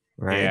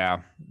 right?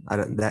 Yeah.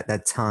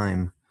 That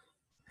time.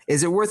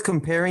 Is it worth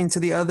comparing to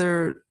the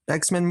other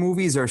X-Men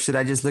movies, or should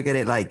I just look at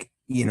it like,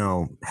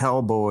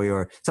 Hellboy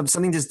or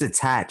something just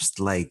detached?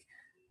 Like,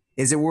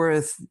 is it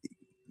worth,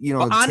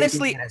 well,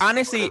 honestly,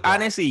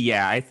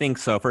 yeah, I think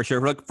so, for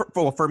sure. Look,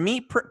 for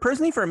me,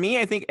 personally,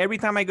 I think every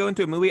time I go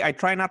into a movie, I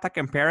try not to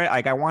compare it.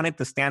 Like, I want it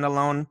to stand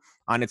alone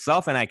on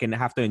itself, and I can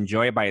have to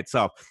enjoy it by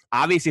itself.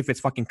 Obviously, if it's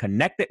fucking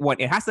connected,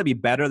 it has to be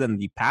better than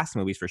the past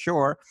movies, for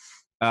sure.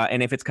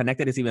 And if it's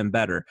connected, it's even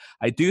better.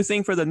 I do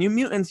think for the New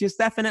Mutants, just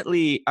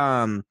definitely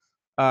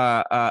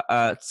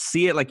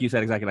see it like you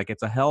said, exactly. Like,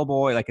 it's a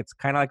Hellboy. Like, it's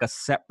kind of like a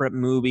separate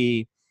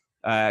movie.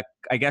 I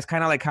guess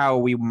kind of like how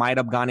we might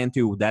have gone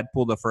into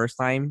Deadpool the first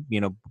time,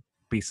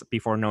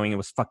 before knowing it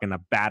was fucking a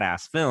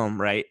badass film,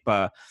 right?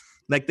 But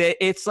like,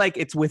 it's like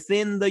it's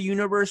within the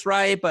universe,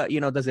 right? But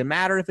does it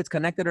matter if it's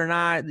connected or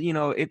not?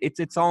 It's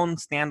its own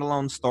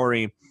standalone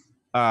story.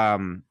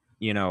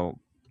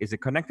 Is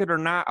it connected or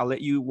not? I'll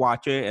let you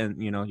watch it,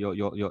 and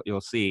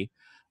you'll see.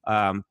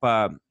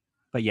 But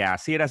yeah,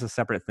 see it as a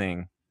separate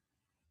thing.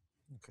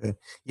 Okay.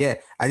 Yeah,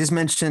 I just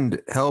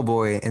mentioned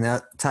Hellboy, and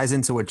that ties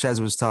into what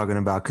Ches was talking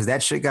about, because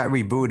that shit got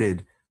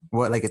rebooted,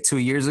 like 2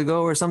 years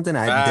ago or something?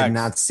 I did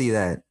not see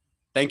that.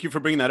 Thank you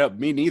for bringing that up.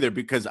 Me neither,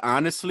 because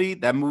honestly,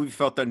 that movie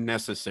felt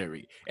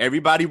unnecessary.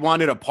 Everybody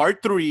wanted a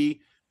part 3.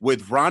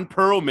 with Ron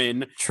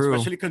Perlman, True.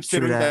 especially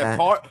considering that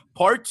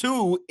part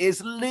 2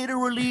 is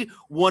literally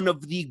one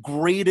of the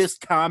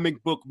greatest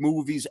comic book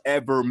movies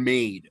ever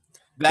made.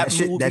 That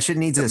shit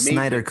needs a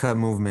Snyder Cut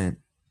movement.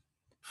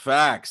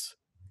 Facts.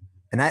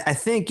 And I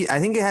think it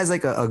has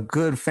like a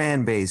good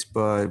fan base,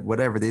 but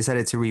whatever, they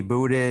decided to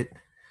reboot it.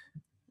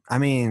 I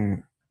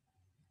mean,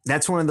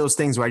 that's one of those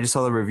things where I just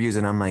saw the reviews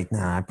and I'm like,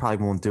 nah, I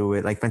probably won't do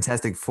it. Like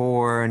Fantastic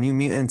Four, New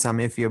Mutants, I'm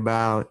iffy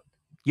about.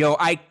 Yo,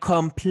 I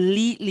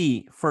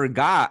completely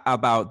forgot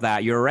about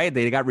that. You're right.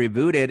 They got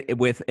rebooted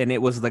and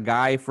it was the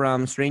guy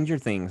from Stranger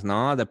Things,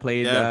 no? That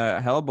played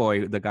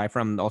Hellboy, the guy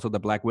from also the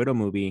Black Widow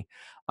movie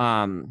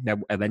that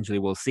eventually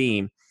we'll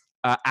see.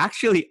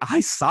 Actually,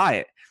 I saw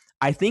it.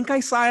 I think I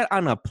saw it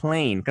on a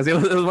plane because it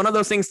was one of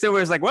those things too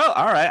where it's like, well,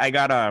 all right, I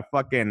got a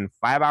fucking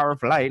 5-hour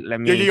flight. Let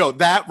me. Yo,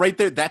 that right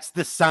there, that's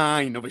the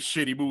sign of a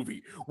shitty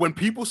movie. When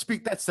people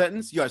speak that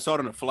sentence, I saw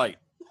it on a flight.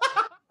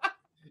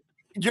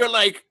 You're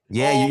like,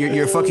 yeah,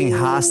 you're fucking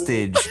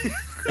hostage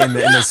in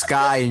the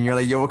sky, and you're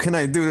like, yo, what can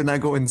I do to not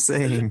go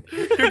insane?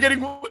 You're getting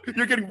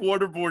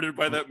waterboarded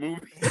by that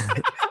movie.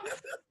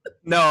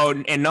 No,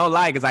 and no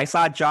lie, because I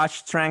saw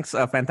Josh Trank's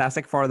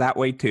Fantastic Four that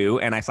way too,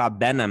 and I saw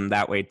Venom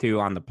that way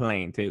too on the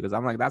plane too. Because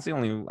I'm like, that's the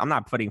only. I'm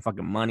not putting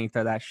fucking money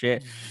to that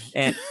shit.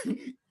 And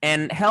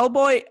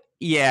Hellboy,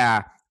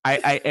 yeah,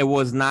 it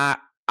was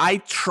not. I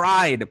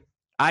tried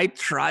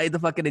to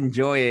fucking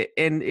enjoy it,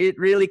 and it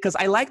really because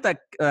I like the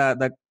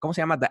 ¿cómo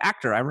se llama? The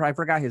actor. I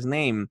forgot his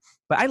name,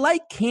 but I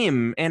like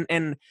him,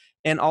 and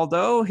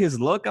although his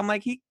look, I'm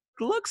like he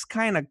looks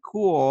kind of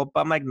cool,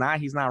 but I'm like, nah,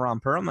 he's not Ron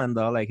Perlman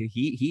though. Like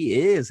he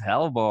is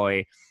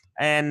Hellboy,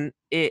 and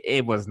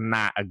it was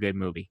not a good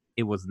movie.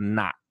 It was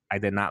not. I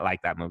did not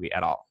like that movie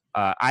at all.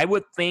 I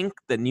would think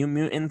the New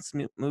Mutants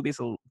movies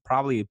are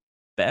probably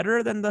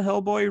better than the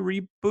Hellboy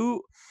reboot.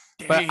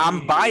 But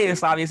I'm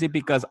biased, obviously,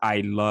 because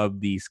I love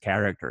these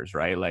characters,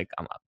 right? Like,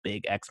 I'm a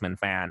big X-Men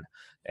fan.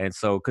 And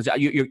so, because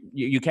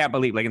you can't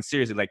believe, like, and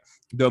seriously, like,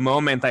 the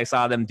moment I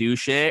saw them do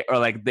shit or,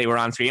 like, they were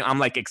on screen, I'm,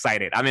 like,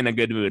 excited. I'm in a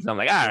good mood. So I'm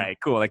like, all right,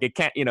 cool. Like, it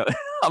can't,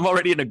 I'm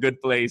already in a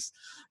good place,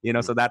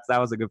 so that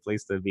was a good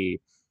place to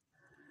be.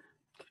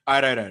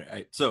 All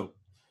right. So,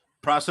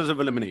 process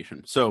of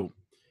elimination. So,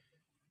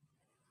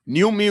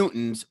 New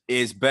Mutants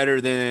is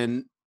better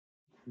than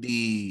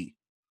the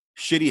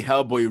shitty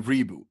Hellboy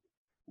reboot.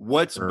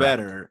 What's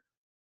better,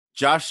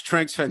 Josh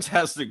Trank's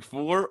Fantastic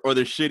Four or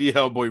the shitty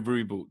Hellboy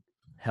reboot?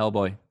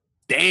 Hellboy.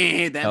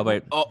 Damn, that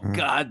Hellboy. Oh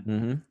God.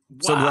 Mm-hmm. Wow,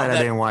 so glad I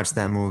didn't watch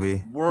that movie.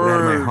 It had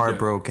my heart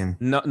broken.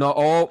 No.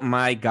 Oh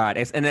my God.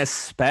 And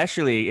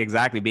especially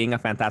exactly being a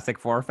Fantastic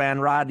Four fan,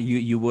 Rod,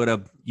 you would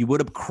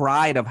have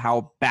cried of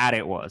how bad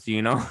it was,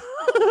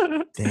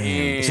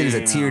 Damn. Shit is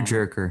a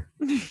tearjerker.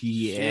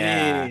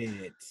 Yeah.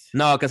 Shit.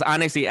 No, because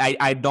honestly,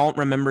 I don't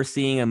remember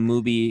seeing a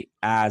movie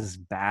as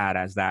bad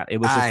as that. It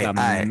was just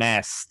a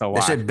mess to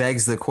watch. That shit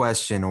begs the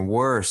question: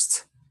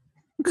 worst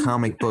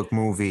comic book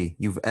movie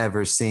you've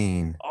ever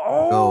seen?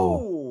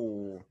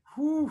 Oh,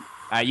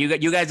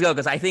 you guys go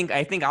because I think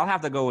I'll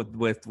have to go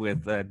with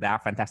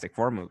that Fantastic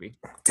Four movie.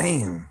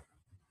 Damn.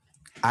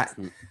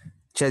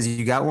 Ches,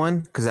 you got one?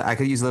 Because I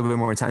could use a little bit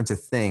more time to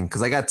think.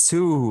 Because I got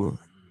two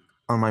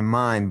on my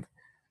mind.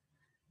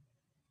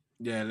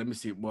 Yeah, let me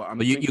see. Well,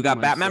 you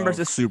got Batman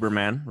versus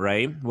Superman,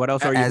 right? What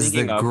else are you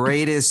thinking of? As the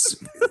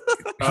greatest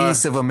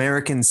piece of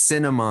American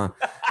cinema,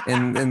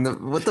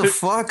 and what the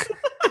fuck?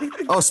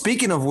 Oh,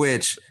 speaking of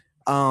which,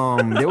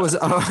 there was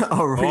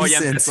a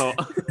recent.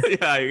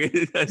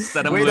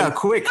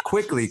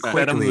 Quickly.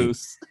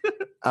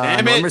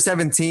 November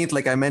 17th,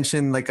 like I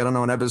mentioned, like I don't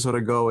know, an episode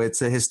ago.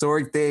 It's a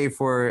historic day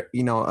for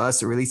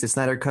us, at least the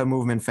Snyder Cut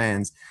movement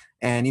fans,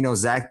 and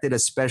Zach did a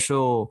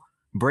special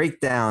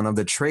breakdown of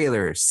the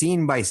trailer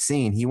scene by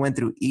scene. He went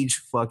through each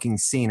fucking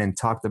scene and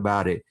talked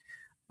about it,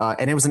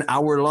 and it was an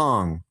hour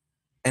long,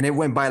 and it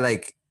went by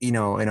like in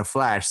a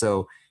flash.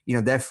 So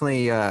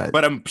definitely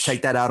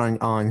check that out on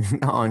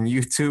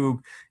YouTube.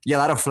 Yeah, a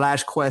lot of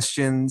flash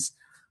questions.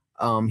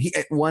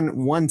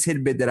 One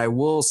tidbit that I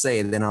will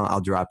say, then I'll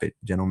drop it,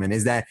 gentlemen,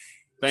 is that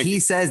he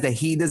says that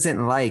he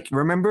doesn't like.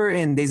 Remember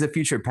in Days of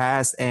Future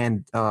Past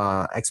and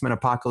X-Men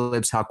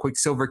Apocalypse, how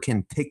Quicksilver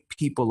can pick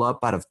people up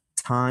out of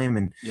time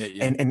and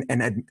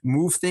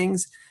move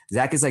things.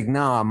 Zach is like,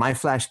 no, my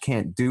Flash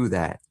can't do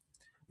that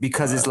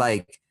because it's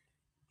like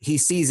he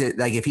sees it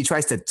like if he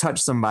tries to touch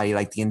somebody,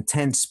 like the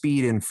intense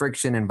speed and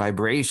friction and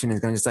vibration is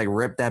gonna just like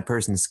rip that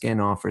person's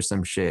skin off or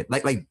some shit,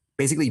 like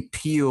basically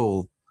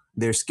peel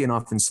their skin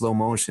off in slow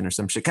motion or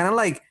some shit, kind of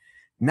like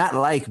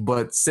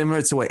but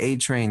similar to what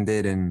A-Train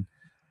did in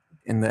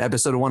the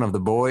episode 1 of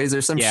The Boys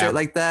or some shit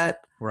like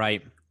that,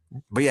 right?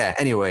 But yeah,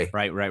 anyway,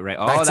 right.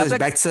 Oh,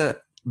 back to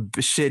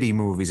shitty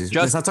movies.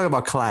 Let's not talk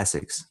about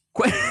classics.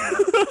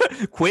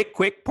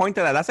 Quick point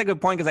to that. That's a good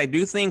point because I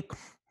do think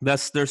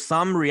there's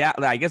some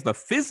reality. I guess the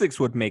physics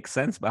would make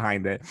sense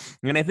behind it,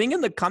 and I think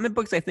in the comic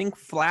books, I think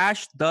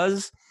Flash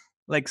does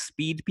like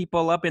speed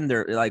people up in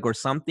their like or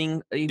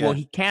something. Yeah. Well,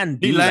 he can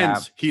do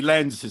that. He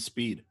lends his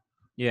speed.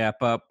 Yeah,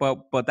 but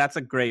that's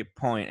a great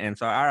point. And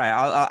so, all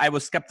right, I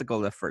was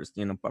skeptical at first,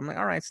 you know, but I'm like,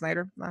 all right,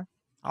 Snyder, nah,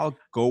 I'll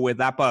go with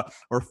that. But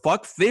or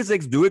fuck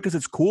physics, do it because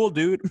it's cool,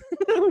 dude.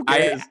 Who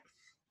cares?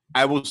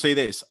 I will say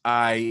this: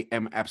 I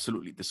am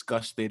absolutely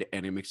disgusted,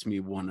 and it makes me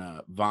want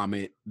to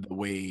vomit the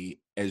way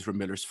Ezra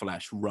Miller's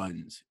Flash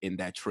runs in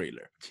that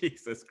trailer.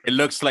 Jesus, It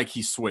looks like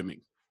he's swimming.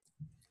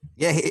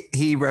 Yeah,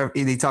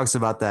 he talks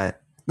about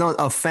that. No,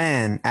 a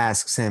fan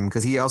asks him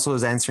because he also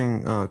is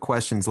answering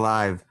questions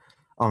live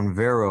on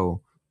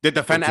Vero. Did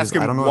the fan ask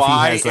him I don't know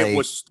why if he has, it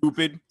was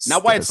stupid?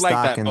 Not why it's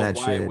like that, but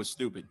why shit. it was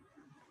stupid.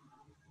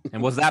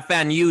 And was that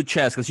fan you,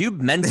 Chess? Because you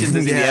mentioned this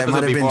in the Yeah, it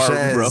might episode have been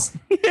before, bro.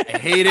 Chess. I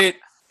hate it.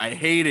 I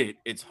hate it.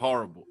 It's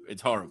horrible.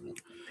 It's horrible.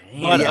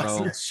 Damn, But, Yeah,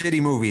 bro.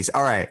 shitty movies.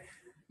 All right.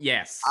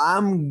 Yes.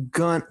 I'm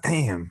gonna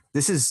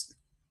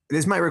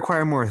this might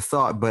require more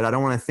thought, but I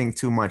don't want to think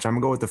too much. I'm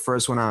gonna go with the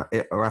first one off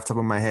the top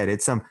of my head.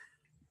 It's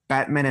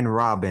Batman and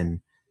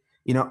Robin.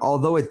 You know,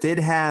 although it did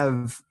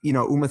have, you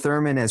know, Uma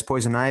Thurman as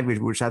Poison Ivy,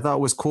 which I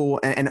thought was cool,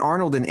 and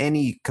Arnold in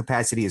any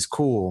capacity is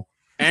cool.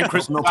 And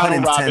Chris No pun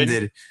O'Donnell intended.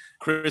 Robin.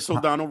 Chris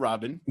O'Donnell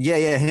Robin.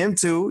 Yeah, him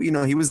too. You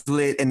know, he was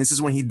lit, and this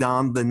is when he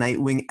donned the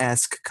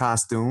Nightwing-esque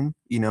costume.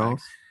 You know,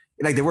 Nice.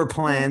 like there were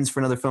plans for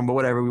another film, but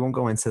whatever. We won't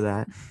go into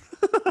that.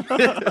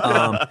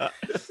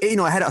 You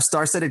know, I had a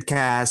star-studded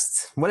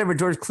cast. Whatever,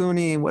 George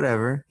Clooney,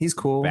 whatever. He's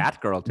cool.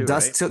 Batgirl too,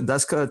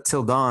 Dusk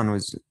Till Dawn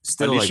was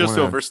still Alicia like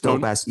one of the Silverstone.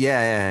 dope ass.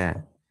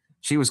 Yeah.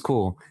 She was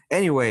cool.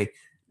 Anyway,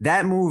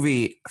 that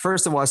movie.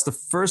 First of all, it's the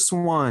first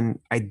one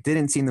I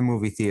didn't see in the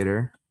movie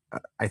theater.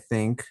 I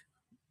think,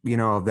 you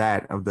know, of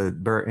the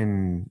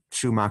Burton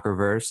Schumacher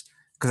verse.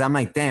 Because I'm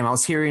like, damn, I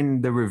was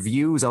hearing the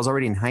reviews. I was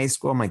already in high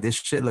school. I'm like, this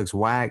shit looks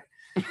whack.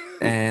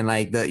 And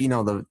like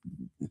the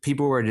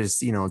people were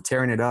just, you know,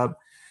 tearing it up.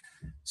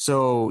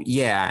 So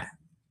yeah.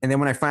 And then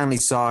when I finally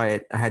saw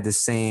it, I had the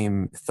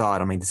same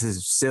thought. I'm like, this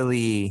is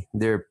silly.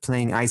 They're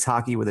playing ice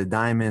hockey with a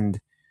diamond.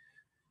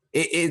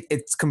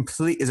 It's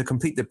a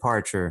complete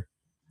departure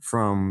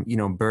from, you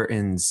know,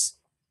 Burton's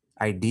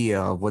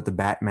idea of what the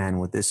Batman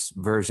with this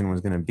version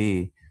was going to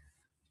be.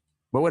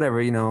 But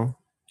whatever, you know,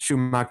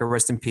 Schumacher,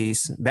 rest in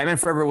peace. Batman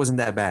Forever wasn't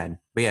that bad.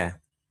 But yeah,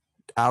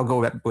 I'll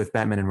go with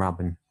Batman and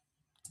Robin.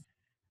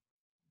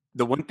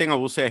 The one thing I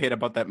will say I hate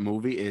about that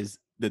movie is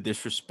the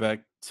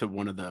disrespect to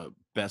one of the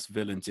best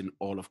villains in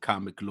all of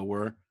comic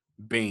lore,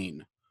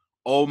 Bane.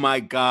 Oh my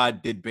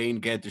God, did Bane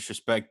get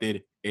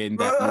disrespected in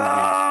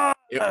that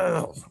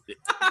movie?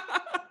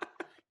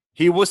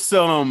 He was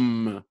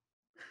some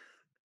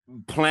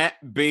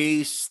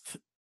plant-based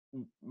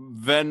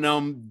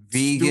venom,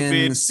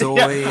 Vegan,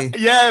 stupid. soy.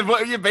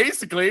 Yeah,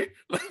 basically.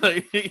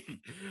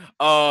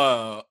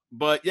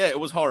 But yeah, it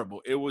was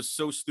horrible. It was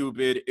so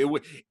stupid. It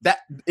was that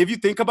if you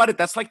think about it,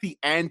 that's like the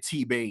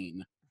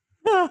anti-Bane.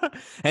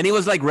 And he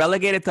was like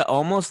relegated to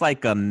almost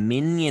like a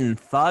minion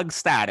thug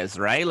status,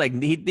 right?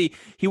 Like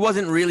he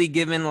wasn't really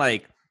given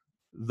like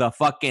the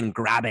fucking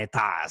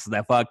gravitas,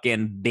 the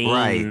fucking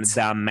Bane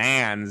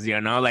demands,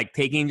 you know, like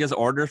taking just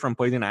orders from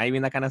Poison Ivy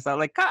and that kind of stuff.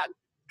 Like,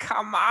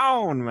 come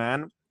on,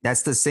 man.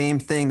 That's the same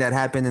thing that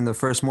happened in the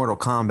first Mortal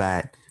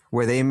Kombat,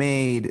 where they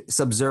made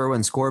Sub-Zero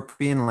and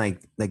Scorpion like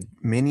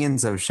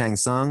minions of Shang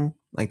Tsung.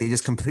 Like they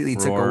just completely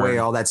took away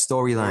all that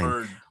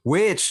storyline.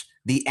 Which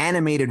the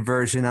animated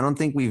version, I don't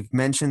think we've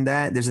mentioned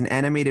that. There's an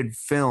animated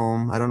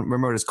film. I don't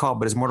remember what it's called,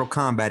 but it's Mortal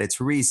Kombat.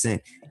 It's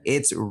recent.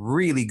 It's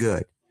really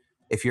good.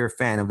 If you're a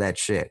fan of that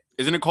shit.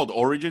 Isn't it called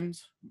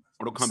Origins?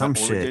 Mortal Kombat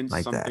Origins,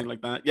 like something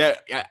like that. Yeah,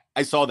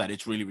 I saw that.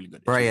 It's really, really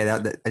good. Right,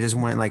 yeah, I just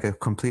went like a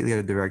completely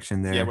other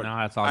direction there. Yeah, No,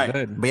 that's all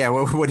good. But yeah,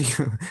 what do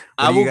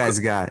you guys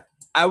got?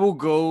 I will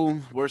go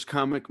worst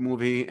comic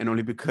movie, and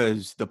only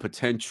because the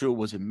potential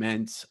was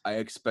immense. I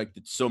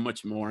expected so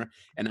much more,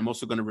 and I'm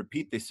also going to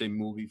repeat the same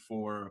movie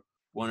for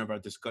one of our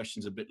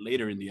discussions a bit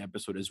later in the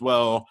episode as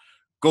well.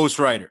 Ghost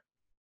Rider.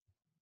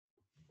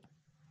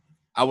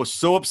 I was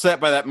so upset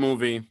by that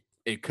movie.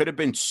 It could have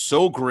been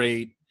so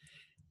great.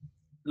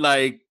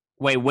 Like,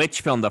 wait,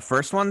 which film? The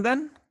first one,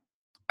 then?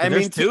 I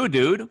There's mean, two,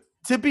 dude.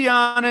 To be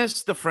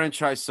honest, the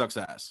franchise sucks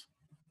ass.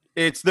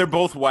 They're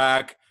both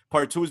whack.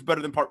 Part 2 is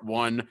better than part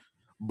 1,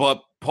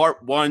 but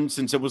part 1,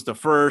 since it was the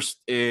first,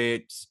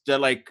 it's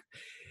like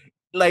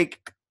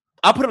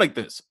I'll put it like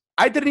this: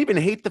 I didn't even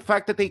hate the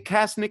fact that they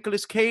cast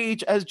Nicolas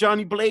Cage as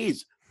Johnny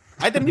Blaze.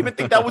 I didn't even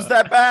think that was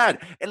that bad.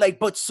 And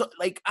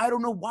I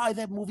don't know why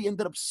that movie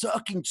ended up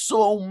sucking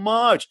so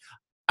much.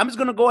 I'm just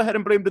gonna go ahead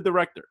and blame the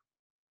director.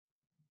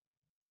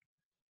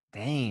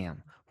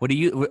 Damn. What do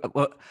you?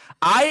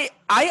 I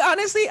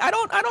honestly, I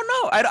don't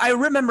know. I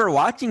remember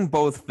watching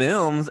both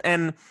films,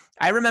 and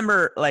I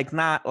remember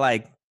not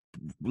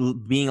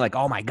being like,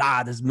 oh my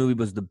God, this movie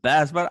was the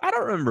best, but I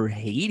don't remember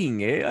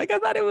hating it. Like I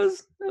thought it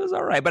was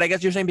all right. But I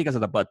guess you're saying because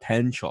of the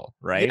potential,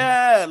 right?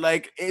 Yeah,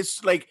 it's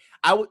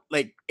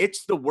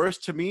the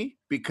worst to me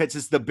because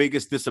it's the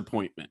biggest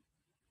disappointment.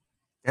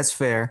 That's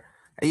fair.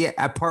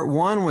 Yeah, part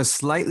 1 was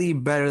slightly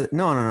better.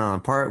 No.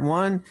 Part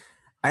 1,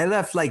 I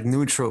left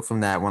neutral from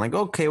that one. Like,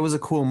 okay, it was a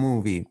cool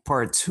movie.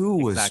 Part 2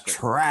 was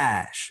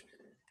trash.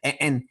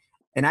 And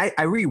And I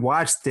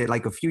rewatched it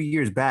like a few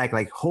years back,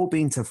 like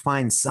hoping to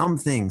find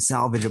something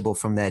salvageable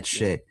from that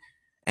shit.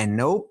 And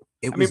nope,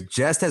 it was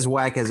just as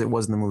whack as it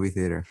was in the movie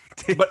theater.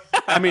 But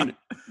I mean,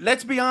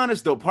 let's be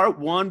honest though. Part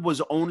 1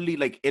 was only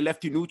like it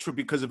left you neutral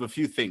because of a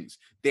few things.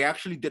 They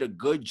actually did a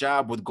good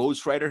job with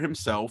Ghost Rider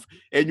himself,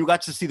 and you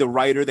got to see the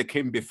writer that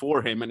came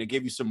before him, and it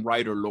gave you some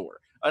writer lore.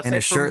 And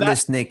a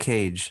shirtless Nick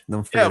Cage.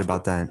 Don't forget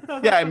about that.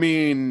 Yeah, I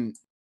mean,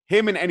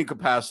 him in any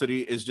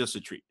capacity is just a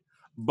treat.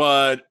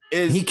 But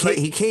he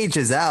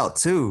cages out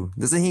too.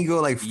 Doesn't he go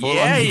like full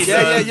on?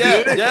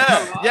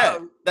 Yeah.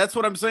 That's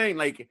what I'm saying.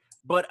 Like,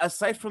 but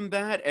aside from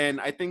that, and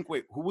I think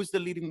who was the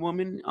leading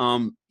woman?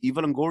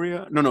 Eva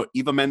Longoria? No,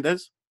 Eva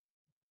Mendes.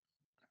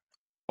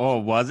 Oh,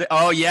 was it?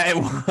 Oh, yeah, it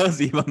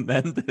was Eva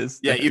Mendes.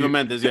 Yeah, Eva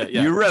Mendes. Yeah.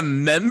 You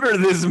remember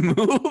this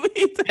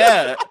movie?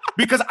 Yeah,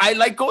 because I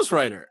like Ghost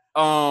Rider.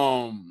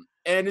 And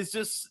it's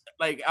just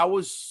like I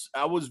was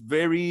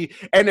very,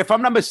 and if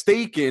I'm not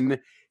mistaken,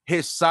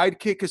 his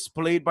sidekick is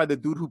played by the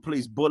dude who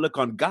plays Bullock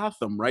on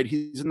Gotham, right?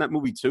 He's in that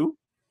movie too.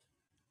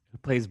 Who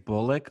plays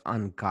Bullock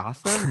on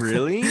Gotham?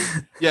 Really?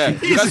 Yeah.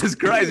 Jesus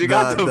Christ! You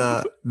got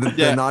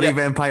the naughty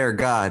vampire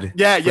god.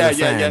 Yeah.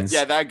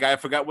 That guy. I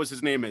forgot what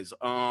his name is.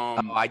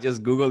 I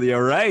just googled.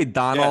 You're right,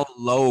 Donald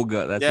Logue.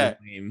 That's his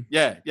name.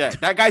 Yeah.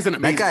 That guy's an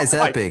amazing. That guy's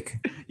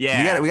epic.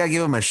 Yeah, we gotta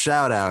give him a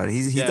shout out.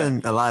 He's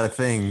done a lot of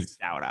things.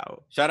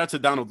 Shout out to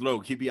Donald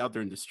Logue. He'd be out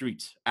there in the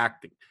streets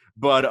acting.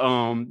 But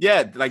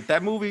like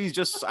that movie is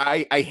just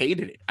I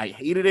hated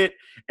it.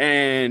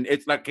 And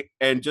it's like,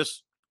 and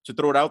just to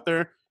throw it out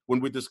there, when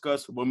we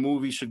discuss what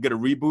movie should get a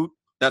reboot,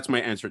 that's my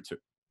answer too.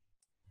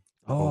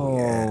 Oh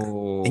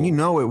yeah. And you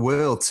know it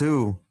will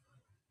too.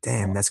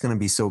 Damn, that's gonna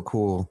be so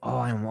cool. Oh,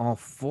 I'm all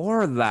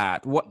for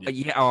that. What?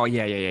 Yeah. Oh,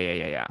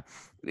 yeah.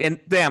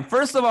 And damn,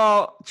 first of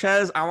all,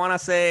 Ches, I want to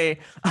say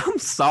I'm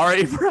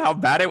sorry for how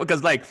bad it was,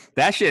 because like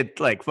that shit,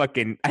 like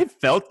fucking, I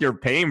felt your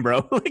pain,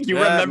 bro. Like you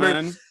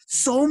remember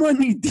so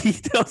many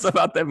details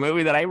about that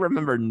movie that I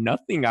remember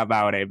nothing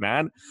about it,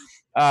 man.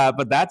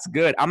 But that's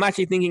good. I'm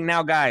actually thinking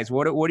now, guys,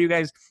 what do you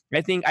guys, I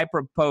think I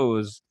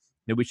propose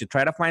that we should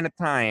try to find a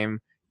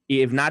time,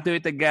 if not do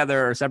it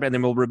together or separate,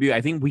 then we'll review.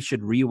 I think we should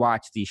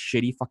rewatch these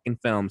shitty fucking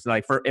films.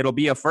 Like it'll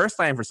be a first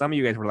time for some of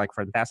you guys for like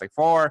Fantastic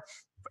Four.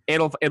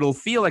 It'll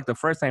feel like the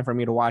first time for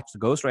me to watch the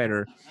Ghost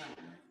Rider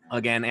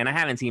again, and I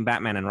haven't seen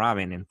Batman and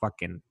Robin in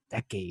fucking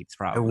decades,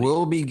 probably. I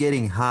will be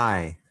getting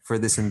high for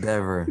this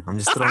endeavor. I'm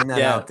just throwing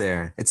that out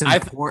there. It's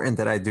important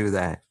that I do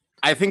that.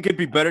 I think it'd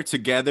be better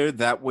together.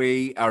 That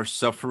way our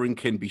suffering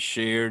can be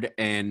shared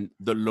and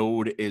the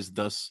load is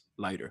thus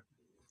lighter.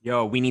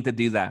 Yo, we need to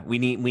do that. We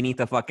need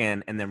to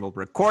fucking, and then we'll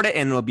record it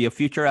and it'll be a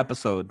future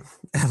episode.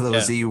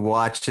 LOZ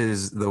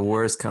watches the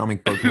worst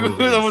comic book movies.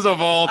 Those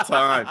of all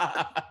time.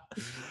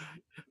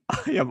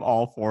 I am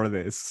all for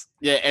this.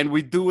 Yeah, and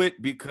we do it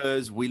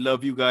because we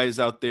love you guys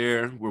out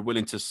there. We're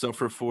willing to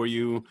suffer for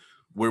you.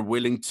 We're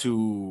willing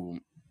to,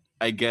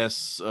 I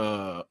guess,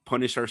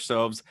 punish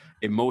ourselves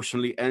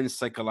emotionally and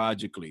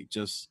psychologically,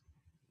 just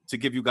to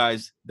give you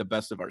guys the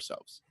best of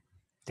ourselves.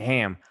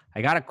 Damn,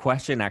 I got a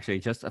question actually,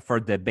 just for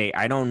debate.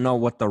 I don't know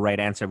what the right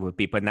answer would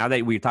be, but now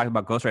that we're talking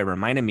about Ghost Rider, it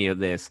reminded me of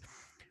this.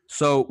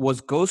 So was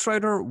Ghost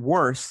Rider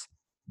worse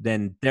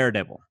than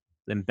Daredevil,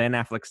 than Ben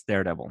Affleck's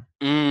Daredevil?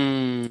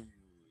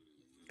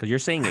 Because you're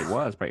saying it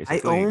was,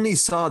 basically. I only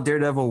saw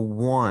Daredevil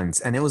once,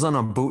 and it was on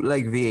a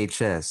bootleg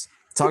VHS.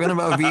 Talking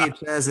about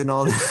VHS and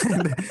all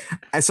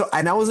that.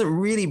 And I wasn't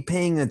really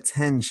paying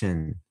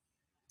attention.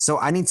 So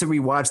I need to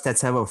rewatch that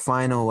to have a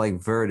final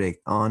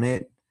verdict on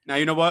it. Now,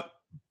 you know what?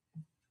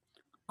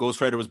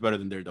 Ghost Rider was better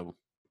than Daredevil.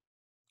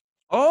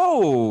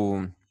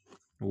 Oh,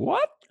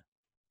 what?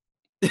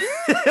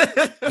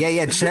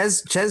 yeah.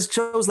 Ches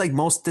chose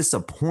most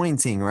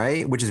disappointing,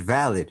 right? Which is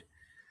valid.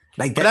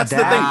 But that's the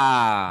thing.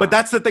 But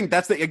that's the thing.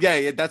 That's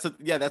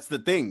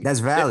the thing. That's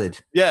valid.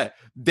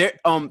 There.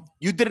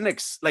 You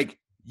didn't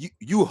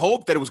you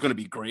hoped that it was going to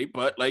be great,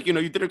 but you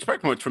didn't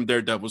expect much from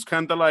Daredevil. It's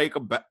kind of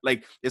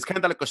it's kind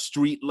of like a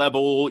street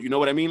level. You know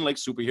what I mean? Like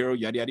superhero,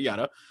 yada yada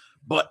yada.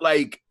 But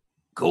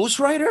Ghost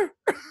Rider,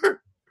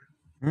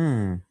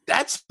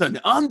 that's an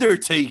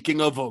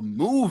undertaking of a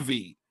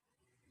movie.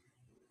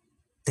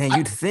 Then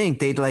you'd think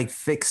they'd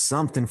fix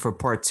something for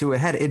part 2. It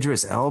had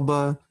Idris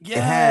Elba. Yeah,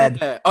 it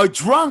had a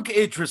drunk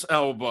Idris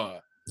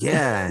Elba.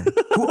 Yeah.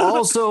 Who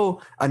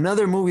also,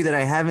 another movie that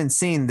I haven't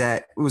seen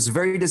that was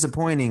very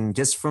disappointing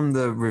just from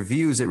the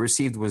reviews it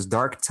received was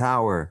Dark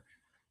Tower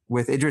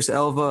with Idris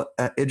Elba.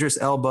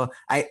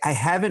 I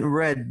haven't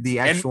read the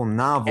actual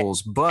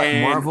novels,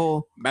 but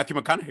Marvel. Matthew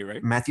McConaughey,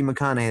 right? Matthew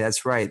McConaughey,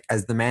 that's right,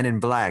 as the Man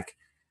in Black.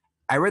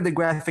 I read the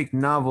graphic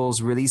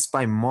novels released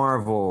by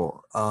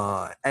Marvel.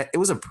 It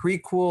was a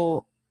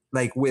prequel,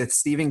 with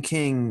Stephen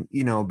King,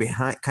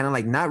 behind, kind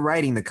of not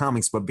writing the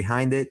comics, but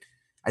behind it.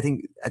 I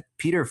think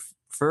Peter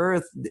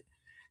Firth.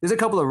 There's a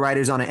couple of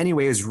writers on it.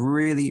 Anyway, it was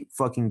really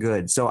fucking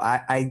good. So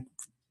I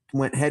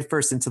went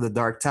headfirst into the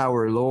Dark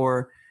Tower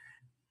lore,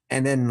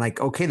 and then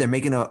okay, they're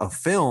making a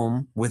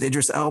film with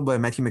Idris Elba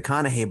and Matthew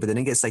McConaughey, but then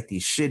it gets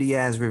these shitty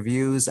ass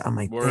reviews. I'm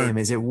like, damn,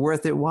 is it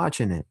worth it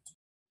watching it?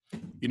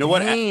 You know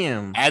what?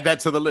 Damn. Add that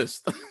to the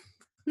list.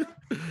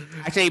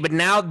 Actually, but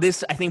now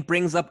this I think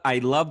brings up. I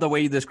love the way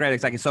you described it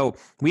exactly. So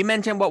we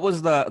mentioned what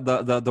was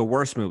the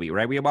worst movie,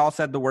 right? We have all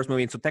said the worst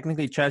movie. So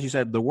technically, Chess, you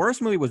said the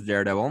worst movie was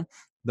Daredevil.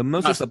 The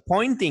most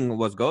disappointing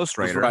was Ghost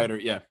Rider. Ghost Rider,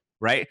 yeah.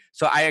 Right.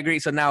 So I agree.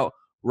 So now,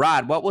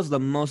 Rod, what was the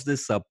most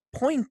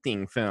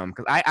disappointing film?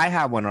 Because I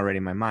have one already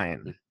in my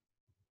mind.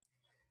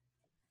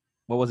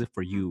 What was it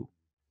for you?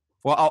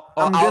 Well,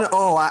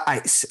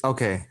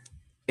 okay.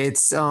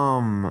 It's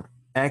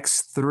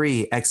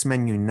X3,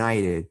 X-Men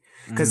United.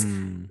 Because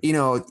you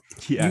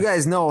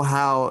guys know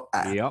how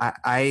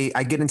I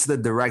get into the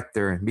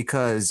director,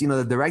 because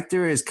the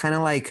director is kind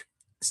of like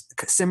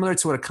similar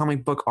to what a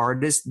comic book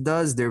artist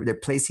does. They're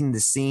placing the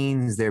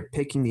scenes, they're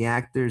picking the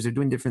actors, they're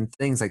doing different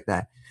things like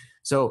that.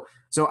 So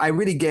I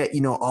really get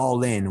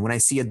all in when I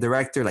see a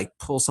director like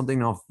pull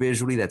something off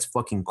visually that's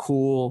fucking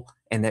cool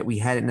and that we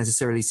hadn't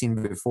necessarily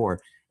seen before.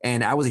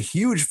 And I was a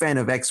huge fan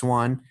of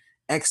X1.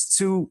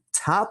 X2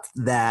 topped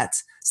that.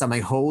 So I'm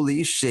like,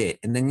 holy shit.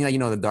 And then,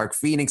 the Dark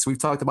Phoenix, we've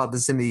talked about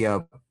this in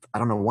the,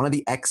 one of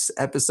the X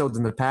episodes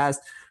in the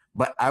past,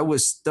 but I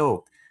was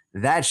stoked.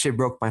 That shit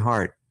broke my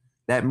heart.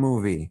 That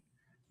movie,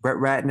 Brett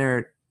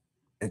Ratner,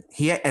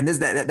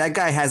 that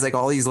guy has like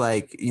all these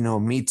like,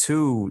 Me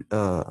Too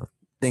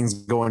things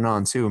going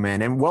on too,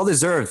 man. And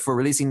well-deserved for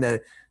releasing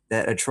that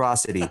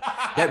atrocity.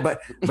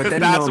 But then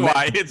that's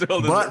why it's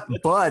but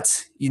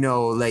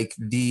like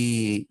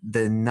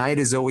the night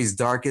is always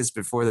darkest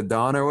before the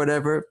dawn or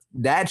whatever.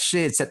 That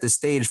shit set the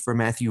stage for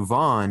Matthew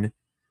Vaughn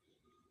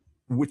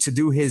to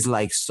do his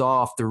like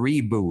soft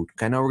reboot.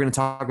 I know we're gonna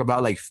talk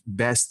about like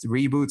best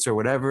reboots or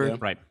whatever. Yeah,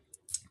 right.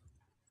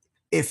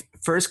 If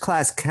First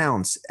Class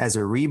counts as a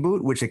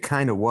reboot, which it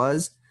kind of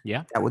was,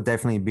 yeah, that would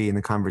definitely be in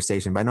the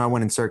conversation. But I know I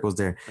went in circles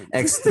there.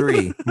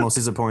 X3, most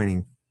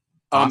disappointing.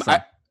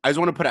 Awesome. I just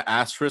want to put an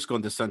asterisk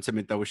on the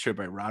sentiment that was shared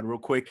by Rod real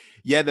quick.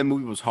 Yeah, the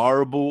movie was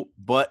horrible,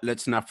 but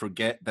let's not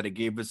forget that it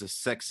gave us a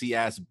sexy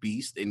ass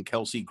beast in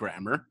Kelsey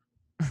Grammer.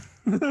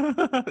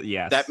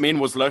 Yes. That man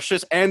was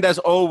luscious. And as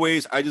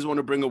always, I just want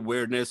to bring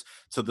awareness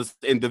to the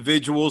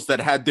individuals that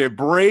had their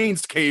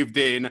brains caved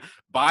in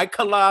by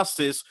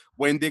Colossus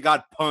when they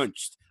got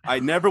punched.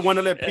 I never want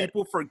to let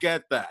people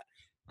forget that.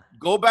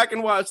 Go back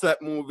and watch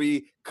that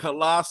movie.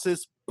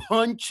 Colossus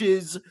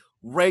punches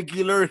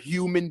regular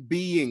human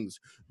beings.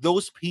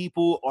 Those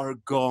people are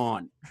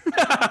gone.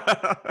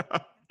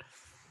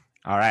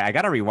 All right, I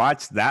gotta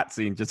rewatch that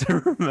scene just to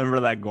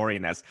remember that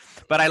goriness.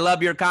 But I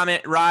love your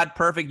comment, Rod.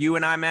 Perfect. You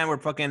and I, man, we're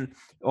fucking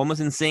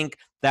almost in sync.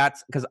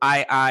 That's because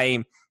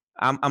I'm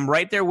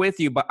right there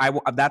with you, but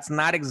that's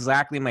not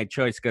exactly my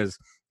choice because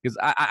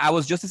I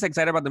was just as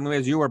excited about the movie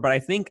as you were. But I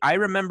think I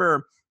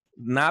remember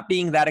not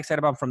being that excited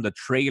about from the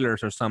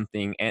trailers or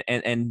something,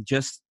 and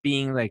just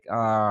being like,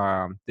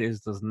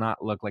 this does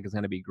not look like it's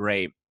gonna be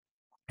great.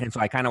 And so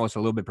I kind of was a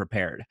little bit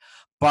prepared.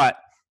 But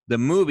the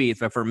movie,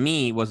 for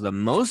me, was the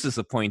most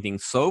disappointing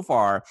so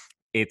far.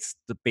 It's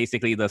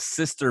basically the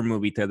sister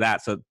movie to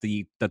that. So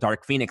the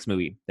Dark Phoenix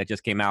movie that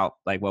just came out,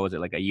 like, what was it,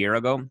 like a year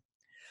ago?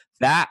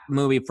 That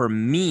movie for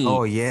me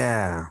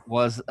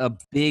was a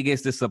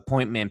biggest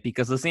disappointment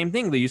because the same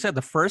thing that you said,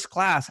 the First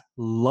Class,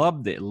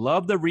 loved it.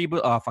 Loved the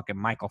reboot. Oh, fucking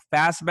Michael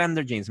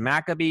Fassbender, James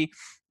McAvoy.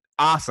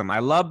 Awesome. I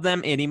love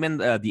them. And even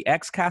the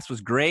X cast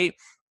was great.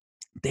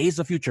 Days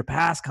of Future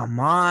Past, come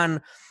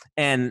on.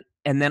 And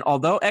then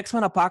although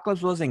X-Men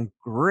Apocalypse wasn't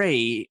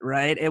great,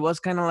 right? It was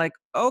kind of like,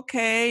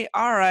 okay,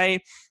 all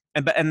right.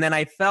 And then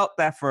I felt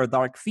that for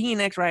Dark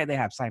Phoenix, right? They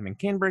have Simon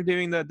Kinberg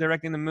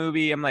directing the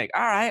movie. I'm like,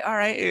 all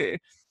right.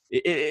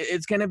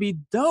 It's gonna be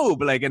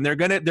dope. Like, and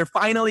they're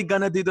finally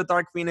gonna do the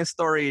Dark Phoenix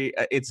story.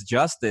 It's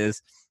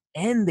justice.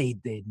 And they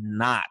did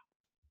not.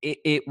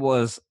 It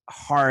was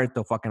hard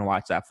to fucking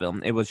watch that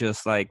film. It was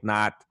just like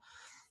not.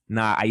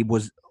 I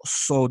was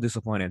so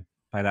disappointed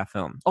by that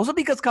film. Also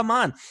because, come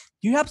on,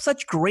 you have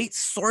such great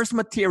source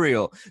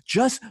material.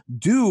 Just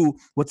do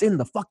what's in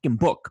the fucking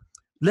book.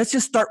 Let's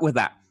just start with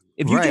that.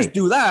 If you just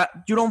do that,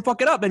 you don't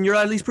fuck it up and you're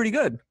at least pretty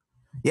good.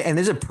 Yeah, and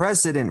there's a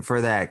precedent for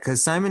that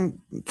because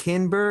Simon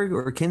Kinberg,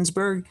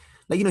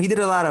 like, he did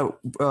a lot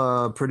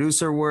of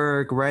producer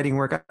work, writing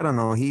work. I don't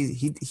know.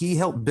 He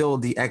helped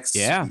build the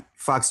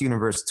Fox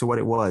universe to what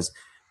it was.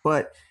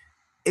 But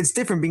it's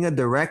different being a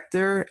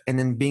director and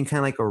then being kind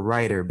of like a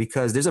writer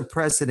because there's a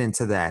precedent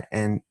to that.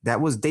 And that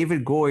was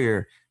David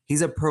Goyer.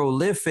 He's a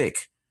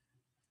prolific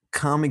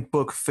comic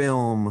book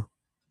film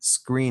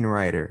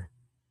screenwriter.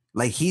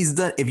 Like, he's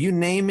done, if you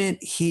name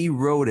it, he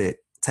wrote it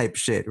type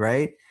shit,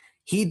 right?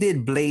 He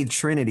did Blade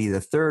Trinity,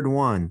 the third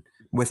one,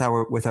 with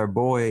our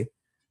boy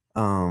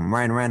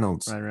Ryan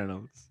Reynolds.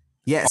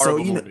 Yeah,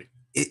 horrible so movie.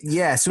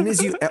 As soon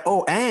as you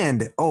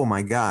oh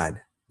my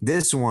God,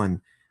 this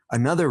one.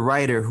 Another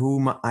writer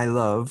whom I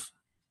love,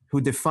 who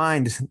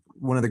defined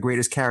one of the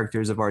greatest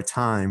characters of our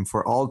time,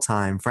 for all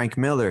time, Frank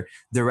Miller,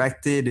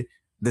 directed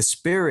The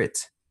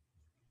Spirit.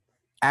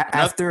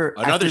 After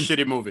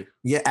shitty movie.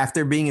 Yeah,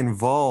 after being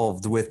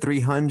involved with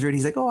 300,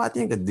 he's like, I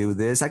think I could do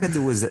this. I could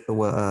do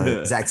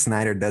what Zack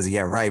Snyder does.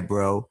 Yeah, right,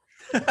 bro.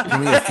 Give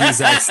me a few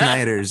Zack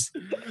Snyders.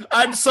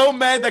 I'm so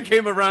mad that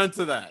came around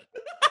to that.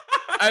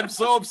 I'm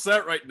so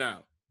upset right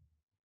now.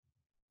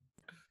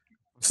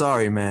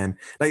 Sorry, man.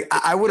 Like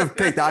I would have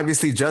picked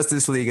obviously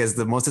Justice League as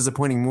the most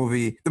disappointing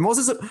movie.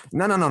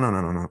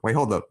 No. Wait,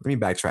 hold up. Let me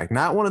backtrack.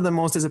 Not one of the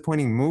most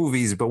disappointing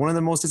movies, but one of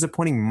the most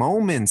disappointing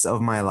moments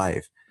of my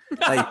life.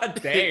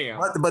 Like, damn.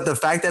 But the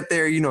fact that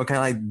they're kind of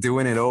like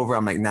doing it over,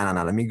 I'm like, no.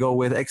 Let me go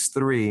with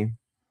X3.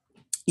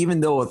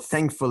 Even though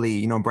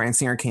thankfully, Bryan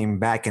Singer came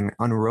back and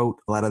unwrote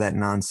a lot of that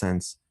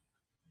nonsense.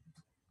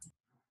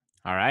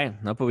 All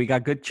right, no, but we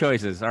got good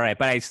choices. All right,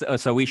 but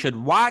so we should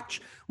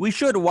watch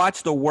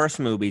the worst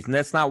movies, and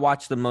let's not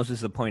watch the most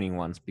disappointing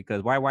ones,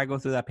 because why go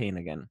through that pain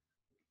again?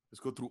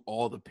 Let's go through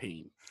all the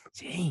pain.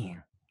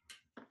 Damn.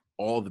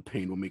 All the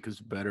pain will make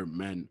us better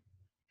men.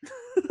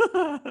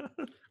 All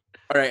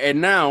right, and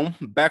now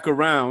back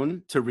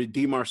around to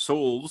redeem our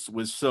souls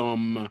with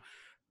some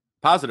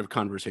positive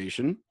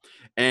conversation.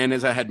 And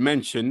as I had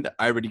mentioned,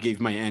 I already gave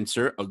my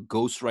answer. A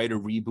Ghost Rider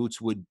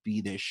reboots would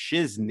be the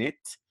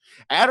shiznit.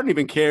 I don't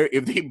even care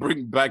if they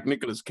bring back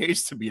Nicolas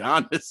Cage, to be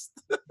honest.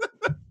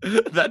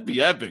 That'd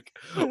be epic.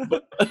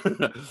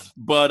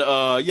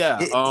 But yeah.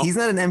 He's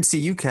not an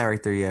MCU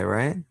character yet,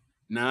 right?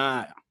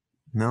 Nah.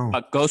 No.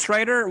 Ghost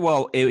Rider?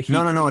 Well,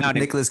 no.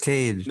 Nicolas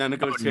Cage. No,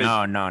 Nicolas Cage.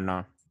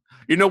 No.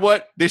 You know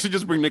what? They should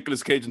just bring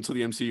Nicolas Cage into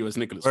the MCU as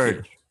Nicolas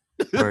Cage.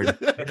 Word.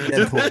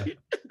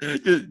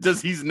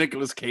 just he's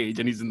Nicolas Cage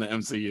and he's in the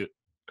MCU.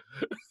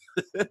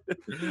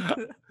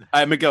 All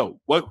right,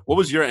 Miguel, what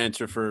was your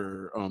answer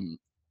for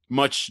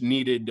much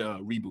needed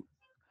reboot?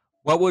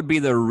 What would be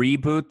the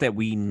reboot that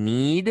we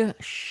need?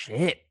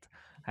 Shit.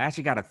 I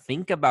actually got to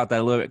think about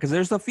that a little bit, because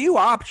there's a few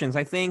options.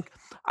 I think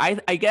I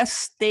guess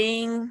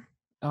staying.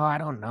 Oh, I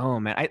don't know,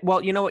 man.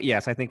 Well, you know what?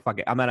 Yes, I think fuck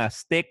it. I'm gonna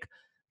stick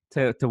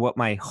to what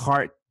my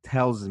heart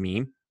tells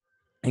me.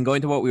 And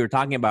going to what we were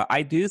talking about,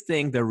 I do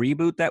think the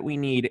reboot that we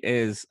need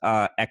is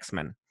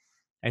X-Men.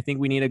 I think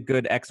we need a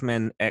good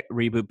X-Men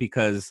reboot,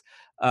 because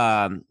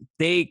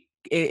they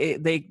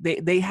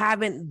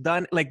haven't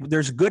done, like,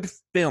 there's good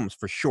films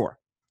for sure,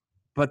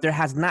 but there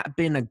has not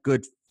been a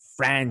good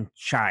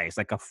franchise,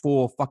 like a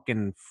full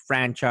fucking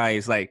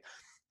franchise, like,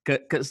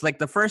 because like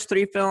the first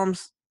 3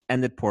 films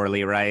ended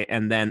poorly, right?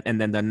 And then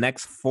the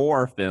next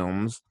 4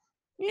 films,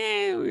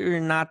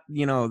 we're not,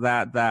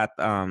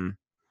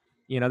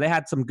 they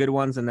had some good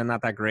ones and they're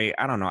not that great.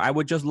 I don't know. I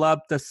would just love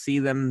to see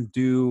them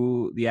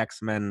do the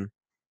X-Men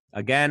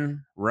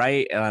again,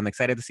 right? I'm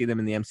excited to see them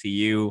in the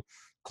MCU.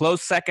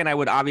 Close second, I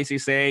would obviously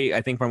say,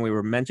 I think when we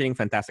were mentioning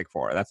Fantastic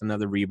Four, that's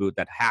another reboot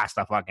that has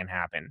to fucking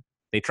happen.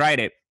 They tried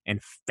it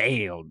and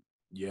failed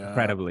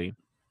incredibly.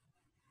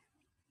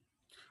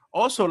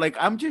 Also, like,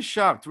 I'm just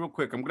shocked, real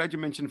quick. I'm glad you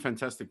mentioned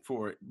Fantastic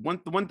Four. The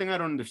one thing I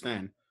don't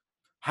understand,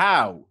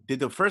 how did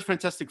the first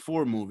Fantastic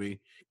Four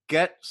movie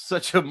get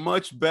such a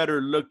much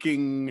better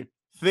looking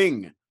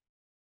thing?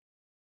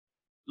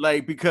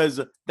 Like,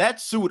 because that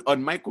suit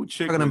on Michael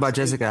Chiklis. Talking about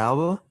Jessica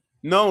Alba?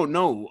 No,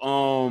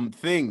 the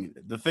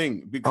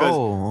thing.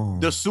 Because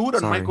the suit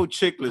on Michael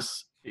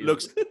Chiklis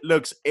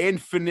looks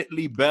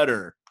infinitely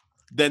better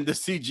than the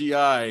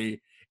CGI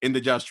in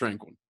the Josh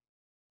Trank one.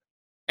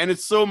 And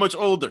it's so much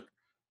older.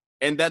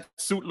 And that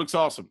suit looks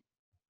awesome.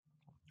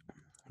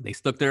 They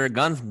stuck their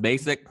guns,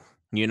 basic.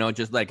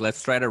 Just like,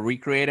 let's try to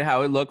recreate it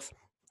how it looks.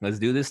 Let's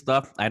do this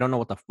stuff. I don't know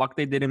what the fuck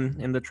they did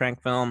in the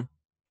Trank film.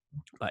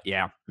 But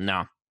yeah,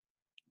 no.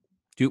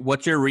 Dude,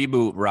 what's your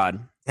reboot,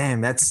 Rod?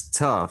 Damn, that's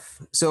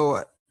tough.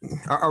 So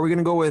are we going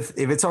to go with,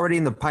 if it's already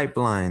in the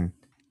pipeline,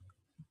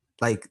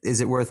 like,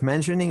 is it worth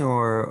mentioning?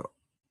 Or,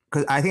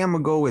 because I think I'm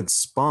going to go with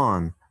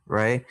Spawn,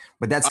 right?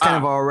 But that's kind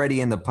of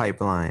already in the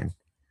pipeline.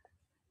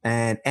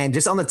 And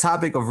just on the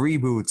topic of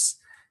reboots,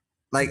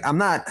 like, I'm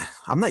not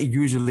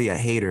usually a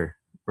hater,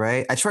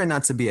 right? I try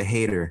not to be a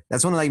hater.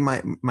 That's one of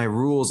like my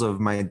rules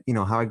of my,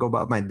 how I go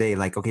about my day.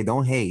 Like, okay,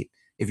 don't hate.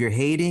 If you're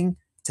hating,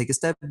 take a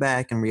step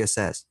back and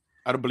reassess.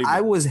 I don't believe I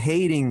was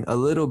hating a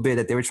little bit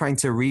that they were trying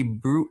to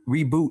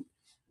reboot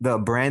the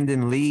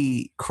Brandon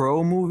Lee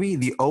Crow movie,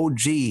 the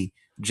OG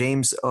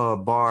James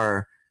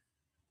Barr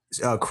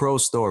Crow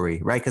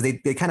story, right? Because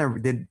they kind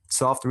of did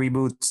soft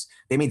reboots.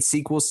 They made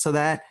sequels to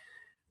that,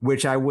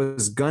 which I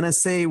was gonna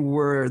say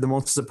were the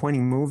most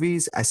disappointing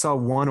movies. I saw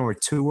 1 or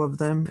 2 of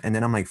them, and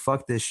then I'm like,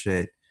 fuck this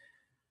shit.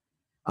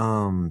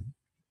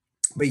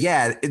 But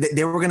yeah,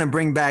 they were gonna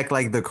bring back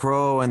like the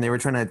Crow, and they were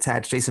trying to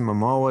attach Jason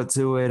Momoa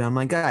to it. I'm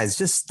like, guys,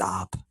 just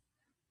stop.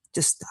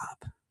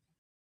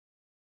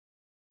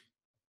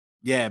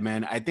 Yeah,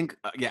 man. I think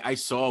I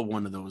saw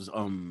one of those.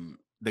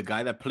 The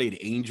guy that played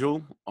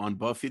Angel on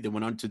Buffy, they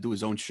went on to do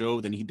his own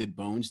show. Then he did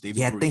Bones. I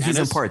think he's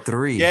in part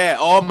 3. Yeah.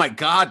 Oh my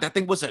God, that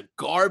thing was a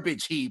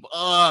garbage heap.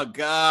 Oh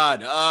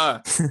God.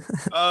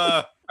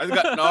 I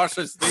got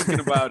nauseous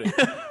thinking about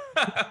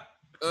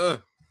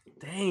it.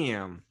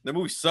 Damn. That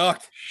movie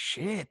sucked.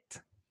 Shit.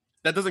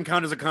 That doesn't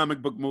count as a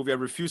comic book movie. I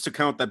refuse to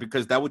count that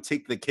because that would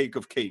take the cake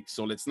of cake.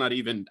 So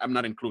I'm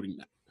not including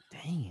that.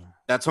 Damn.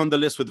 That's on the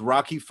list with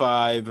Rocky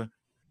 5,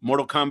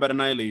 Mortal Kombat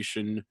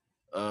Annihilation.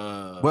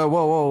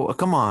 Whoa.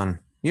 Come on.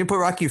 You put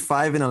Rocky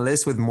 5 in a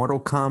list with Mortal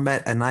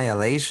Kombat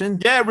Annihilation?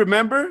 Yeah,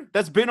 remember?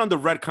 That's been on the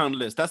retcon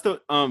list. That's the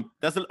oh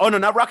no,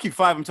 not Rocky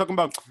 5. I'm talking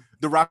about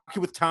the Rocky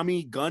with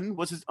Tommy Gunn.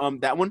 What's his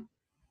that one?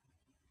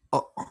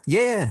 Oh,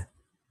 yeah.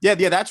 Yeah,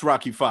 that's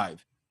Rocky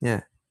 5.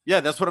 Yeah. Yeah,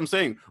 that's what I'm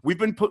saying. We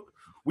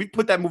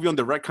put that movie on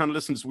the retcon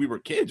list since we were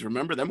kids.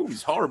 Remember? That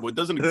movie's horrible. It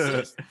doesn't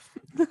exist.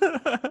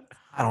 I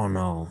don't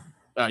know.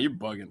 You're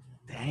bugging.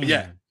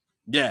 Damn.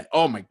 Yeah.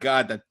 Oh my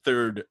god, that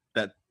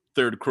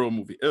third Crow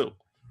movie. Ew.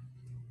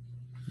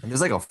 There's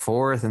like a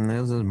fourth, and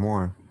there's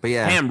more. But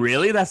yeah. Damn,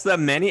 really? That's that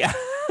many? I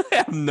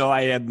had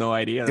no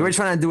idea. They were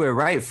trying to do it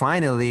right.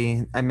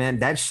 Finally, I mean,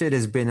 that shit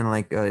has been in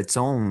like its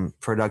own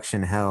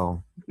production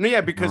hell. No,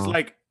 yeah,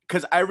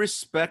 because I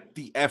respect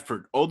the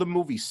effort. All the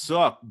movies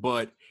suck,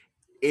 but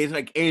it's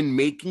like in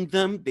making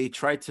them, they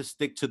tried to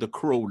stick to the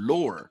Crow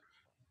lore.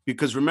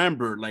 Because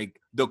remember,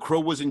 like the Crow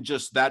wasn't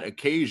just that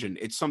occasion;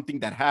 it's something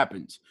that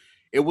happens.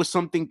 It was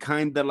something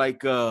kind of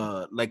like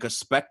a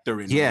specter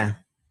in Yeah.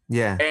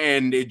 Yeah.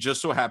 And it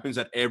just so happens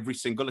that every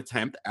single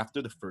attempt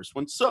after the first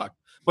one sucked.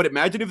 But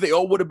imagine if they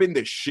all would have been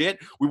the shit.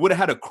 We would have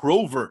had a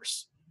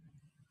Crowverse.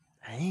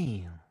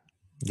 Damn.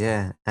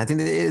 Yeah. I think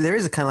there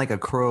is a kind of like a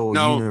Crow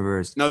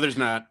universe. No, there's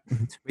not.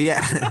 But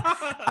yeah.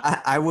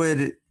 I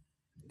would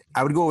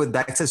go with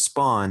back to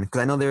Spawn, because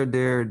I know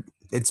they're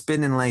it's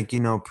been in like,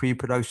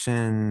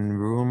 pre-production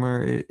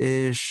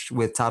rumor-ish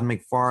with Todd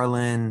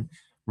McFarlane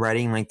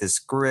writing like the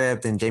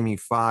script and Jamie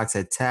Foxx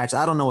attached.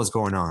 I don't know what's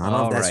going on. I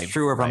don't know if that's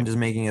true or if I'm just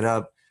making it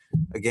up.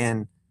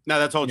 Again, no,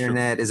 that's all true. The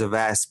internet is a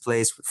vast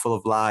place full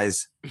of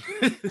lies.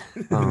 But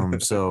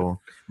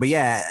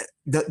yeah,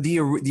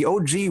 the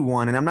OG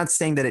one, and I'm not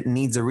saying that it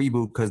needs a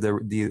reboot because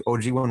the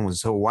OG one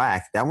was so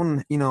whack. That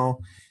one,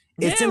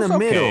 it's in the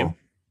middle. Okay.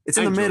 It's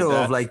in the middle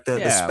of like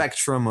the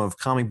spectrum of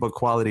comic book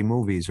quality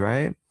movies,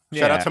 right?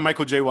 Shout out to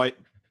Michael J. White.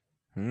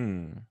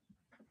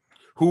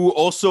 Who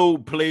also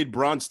played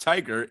Bronze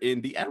Tiger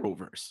in the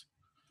Arrowverse.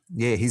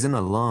 Yeah, he's an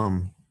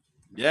alum.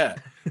 Yeah.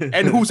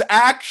 And who's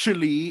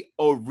actually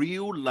a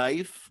real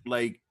life,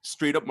 like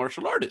straight up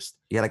martial artist.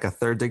 Yeah, like a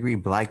 3rd degree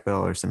black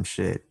belt or some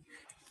shit.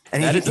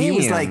 And he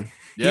was like,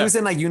 he was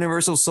in like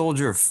Universal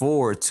Soldier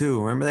 4 too.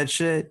 Remember that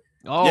shit?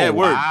 Oh, yeah,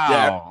 word.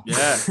 Wow.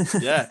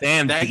 Yeah.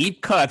 Damn,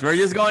 deep cuts. We're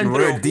just going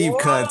through deep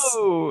cuts.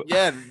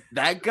 Yeah,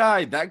 that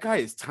guy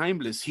is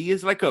timeless. He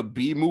is like a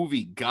B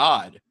movie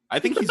god. I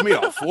think he's made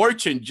a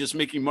fortune just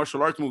making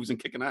martial arts movies and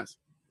kicking ass.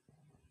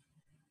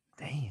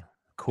 Damn,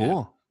 cool.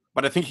 Yeah.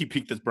 But I think he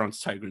peaked as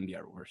Bronze Tiger in the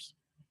Arrowverse.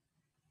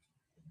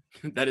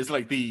 That is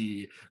like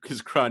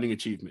his crowning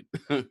achievement.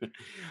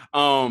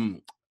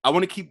 I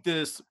want to keep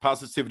this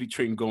positivity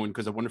train going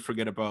because I want to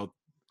forget about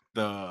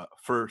the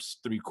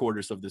first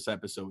 3/4 of this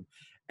episode.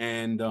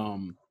 And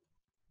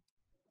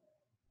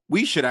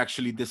we should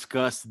actually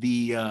discuss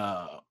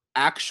the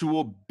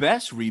actual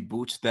best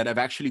reboots that have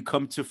actually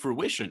come to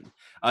fruition,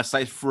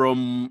 aside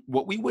from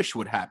what we wish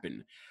would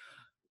happen.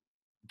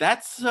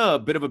 That's a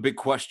bit of a big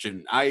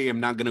question. I am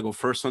not going to go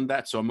first on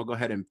that, so I'm going to go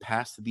ahead and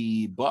pass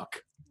the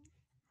buck.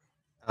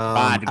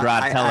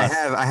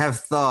 I have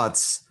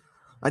thoughts.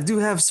 I do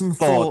have some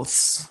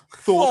thoughts.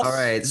 All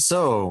right.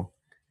 So,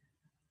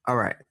 all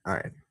right.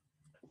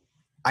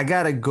 I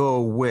got to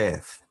go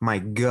with my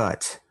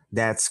gut.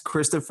 That's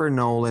Christopher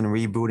Nolan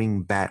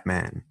rebooting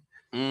Batman,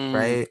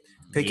 right?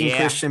 Picking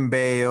Christian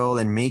Bale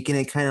and making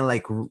it kind of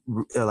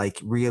like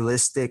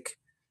realistic,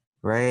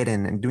 right?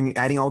 And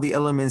adding all the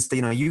elements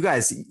that, you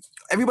guys,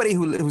 everybody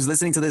who's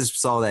listening to this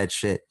saw that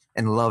shit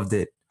and loved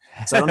it.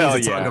 So I don't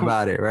need to talk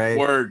about it, right?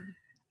 Word.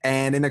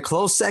 And in a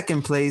close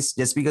second place,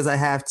 just because I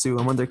have to,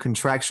 I'm under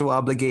contractual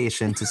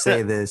obligation to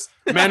say this.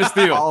 Man of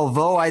Steel.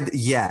 Although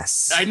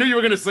yes. I knew you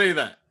were going to say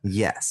that.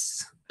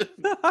 Yes.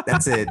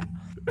 That's it.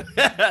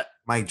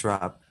 Mic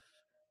drop.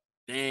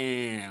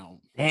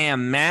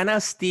 Damn, Man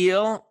of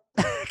Steel.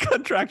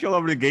 Contractual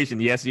obligation.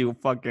 Yes, you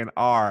fucking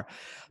are.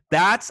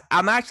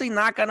 I'm actually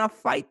not going to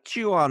fight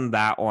you on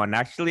that one.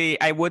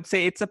 Actually, I would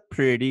say it's a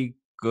pretty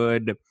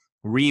good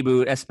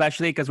reboot,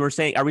 especially because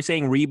are we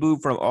saying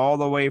reboot from all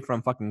the way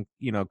from fucking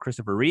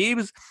Christopher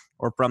Reeves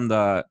or from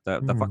the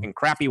fucking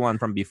crappy one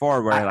from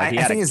before where I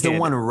think it's the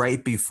one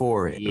right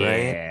before it,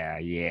 right?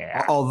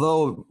 Yeah.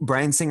 Although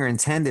Bryan Singer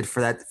intended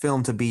for that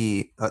film to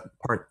be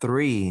part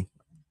 3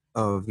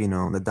 of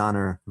the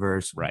Donner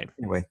verse, right?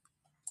 Anyway,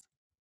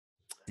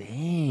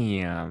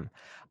 damn.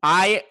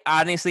 I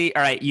honestly,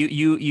 all right.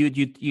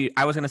 You.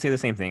 I was gonna say the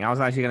same thing. I was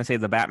actually gonna say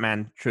the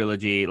Batman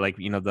trilogy, like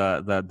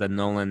the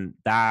Nolan.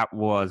 That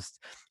was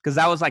because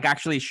that was like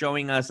actually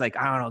showing us like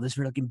I don't know this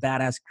looking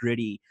badass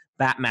gritty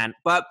Batman.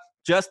 But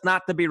just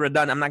not to be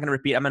redundant, I'm not gonna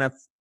repeat. I'm gonna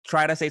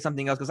try to say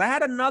something else because I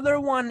had another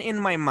one in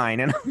my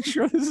mind, and I'm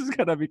sure this is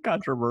gonna be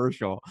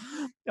controversial.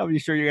 I'm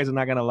sure you guys are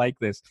not gonna like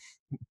this,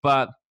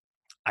 but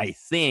I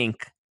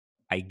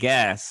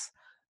guess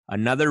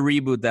another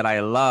reboot that I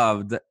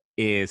loved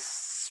is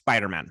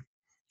Spider-Man.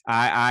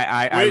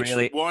 I Which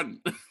really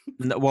one?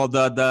 Well,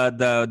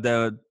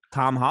 the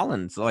Tom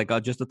Holland's, like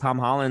just the Tom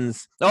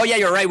Holland's. Oh yeah,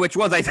 you're right. Which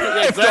ones? I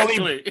Exactly.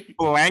 totally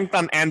blanked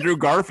on Andrew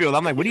Garfield.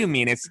 I'm like, what do you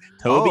mean? It's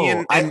Toby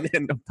and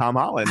Tom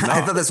Holland. No.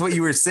 I thought that's what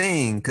you were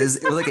saying because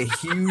it was like a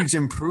huge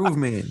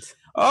improvement.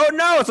 Oh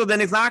no! So then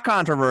it's not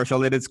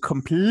controversial. It is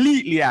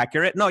completely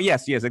accurate. No,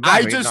 yes, exactly.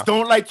 I just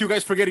don't like you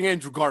guys forgetting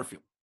Andrew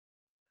Garfield.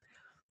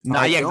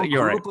 No, yeah,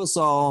 you're right. Group us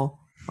all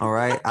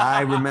right,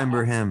 I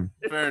remember him.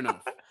 Fair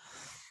enough.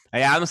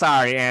 Yeah, I'm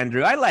sorry,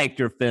 Andrew. I liked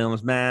your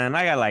films, man.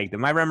 I liked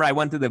them. I remember I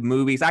went to the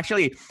movies.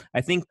 Actually,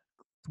 I think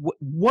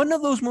one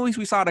of those movies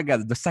we saw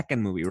together, the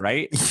second movie,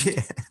 right?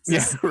 Yes.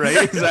 Yeah,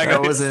 right. Exactly.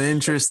 That was an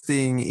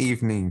interesting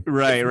evening.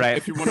 Right.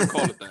 If you want to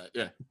call it that,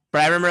 yeah.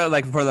 But I remember,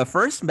 like, for the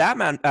first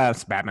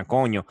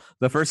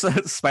the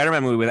first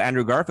Spider-Man movie with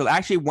Andrew Garfield, I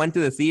actually went to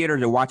the theater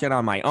to watch it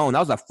on my own. That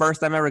was the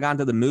first time I ever gone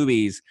to the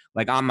movies,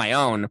 like, on my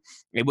own.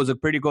 It was a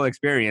pretty cool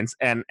experience,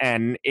 and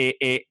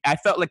I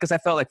felt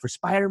like for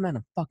Spider-Man,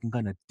 I'm fucking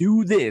gonna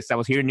do this. I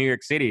was here in New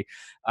York City,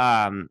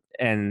 but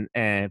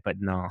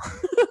no,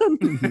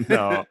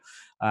 no.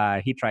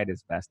 He tried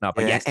his best. No,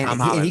 but yes,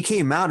 and he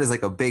came out as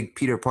like a big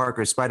Peter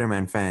Parker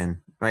Spider-Man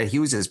fan, right? He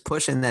was just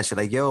pushing that shit,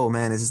 like, "Yo,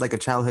 man, this is like a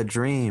childhood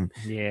dream."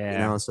 Yeah, you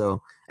know.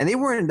 So, and they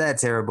weren't that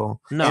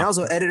terrible. No. And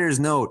also, editor's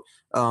note: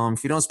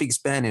 if you don't speak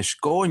Spanish,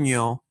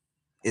 coño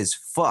is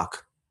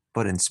fuck,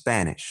 but in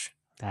Spanish.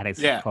 That is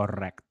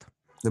correct.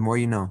 The more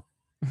you know.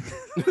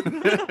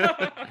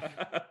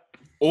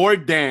 Or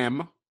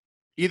damn,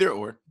 either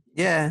or.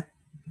 Yeah,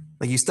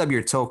 like you stub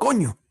your toe,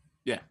 coño.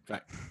 Yeah,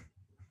 right.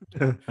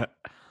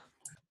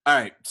 All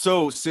right,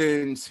 so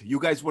since you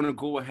guys want to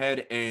go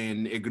ahead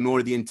and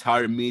ignore the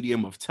entire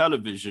medium of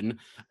television,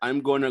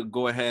 I'm going to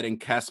go ahead and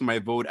cast my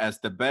vote as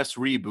the best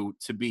reboot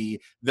to be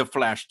the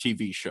Flash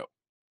TV show.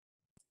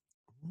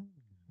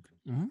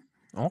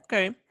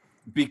 Okay.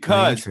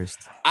 Because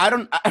I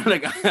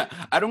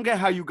don't get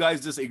how you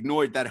guys just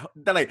ignored that.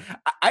 Like,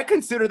 I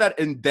consider that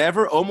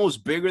endeavor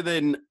almost bigger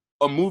than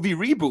a movie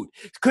reboot,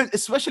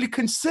 especially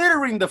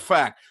considering the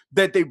fact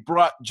that they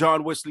brought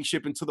John Wesley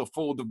Shipp into the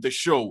fold of the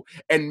show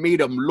and made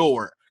him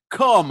lore.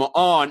 Come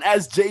on,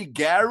 as Jay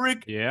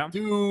Garrick? Yeah.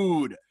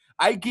 Dude,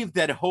 I give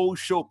that whole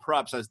show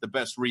props as the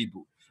best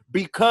reboot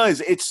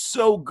because it's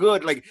so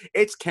good. Like,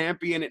 it's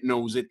campy and it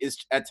knows it.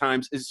 It's at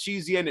times, it's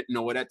cheesy and it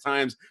knows it at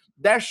times.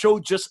 That show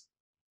just,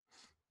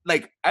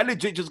 like, I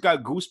legit just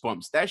got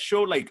goosebumps. That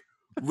show, like,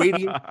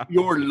 radiate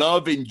your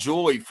love and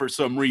joy for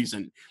some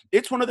reason.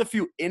 It's one of the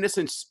few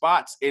innocent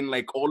spots in,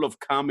 like, all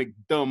of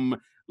comicdom,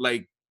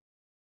 like,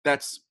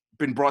 that's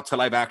been brought to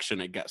live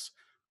action, I guess.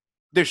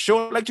 The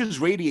show, like,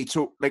 just radiates,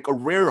 like, a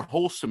rare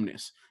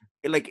wholesomeness.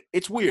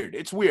 It's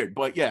weird,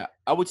 but yeah,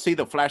 I would say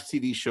the Flash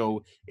TV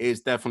show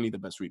is definitely the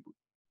best reboot.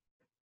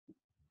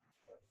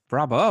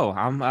 Bravo!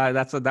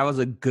 That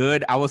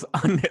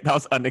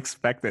was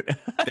unexpected.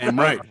 Damn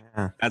right.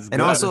 Yeah. That's good.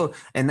 And also,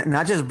 and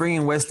not just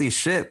bringing Wesley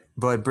Shipp,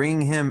 but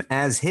bringing him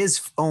as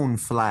his own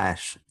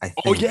Flash. I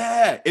think. Oh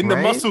yeah, in the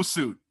muscle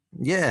suit.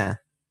 Yeah.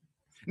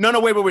 No,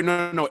 wait,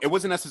 no. It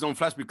wasn't as his own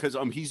Flash because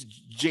he's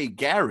Jay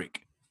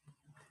Garrick.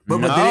 But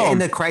did it in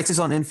the Crisis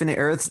on Infinite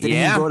Earths? Did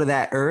he go to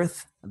that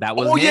Earth? That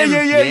was him.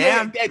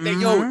 Yeah. Mm-hmm.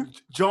 Yo,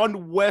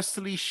 John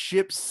Wesley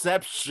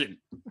Shippception.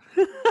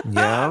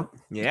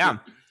 Yeah.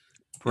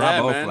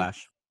 Bravo,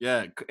 Flash.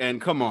 Yeah, and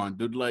come on,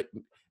 dude. Like,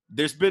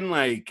 there's been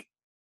like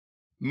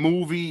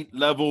movie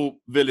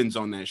level villains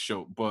on that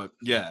show, but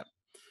yeah,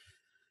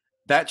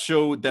 that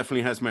show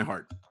definitely has my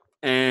heart.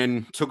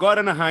 And to go out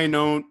on a high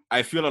note,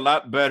 I feel a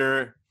lot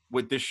better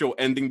with this show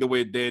ending the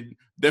way it did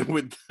than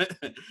with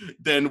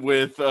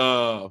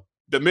the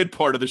mid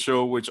part of the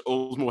show, which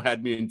Osmo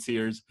had me in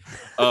tears.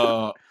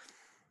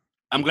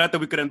 I'm glad that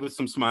we could end with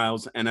some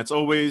smiles, and as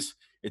always,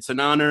 it's an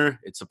honor.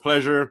 It's a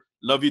pleasure.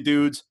 Love you,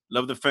 dudes.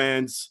 Love the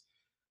fans.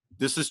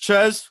 This is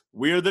Ches.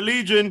 We are the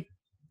Legion.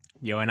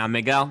 Yo, and I'm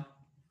Miguel.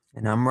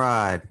 And I'm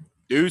Rod.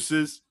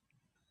 Deuces.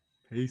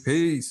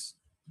 Peace.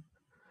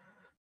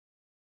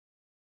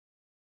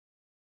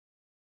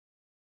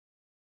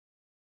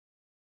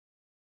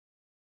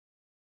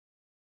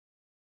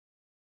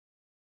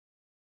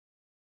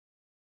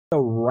 To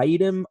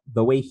write him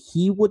the way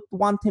he would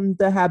want him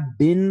to have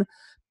been,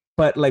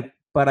 but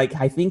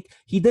I think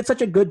he did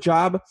such a good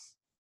job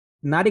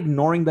not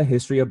ignoring the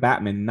history of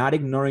Batman, not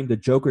ignoring the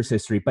Joker's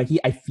history, but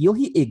I feel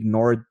he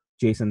ignored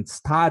Jason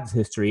Todd's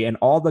history and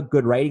all the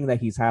good writing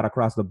that he's had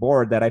across the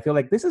board, that I feel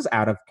like this is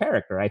out of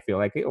character. I feel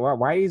like,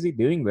 why is he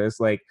doing this?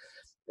 Like,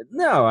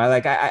 no,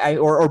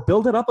 or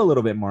build it up a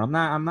little bit more.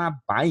 I'm not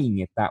buying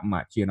it that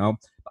much, you know.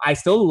 I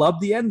still love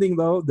the ending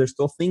though. There's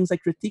still things I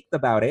critiqued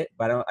about it,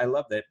 but I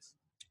loved it.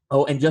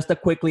 Oh, and just to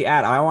quickly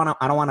add, I don't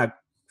want to,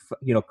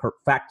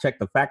 fact check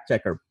the fact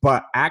checker,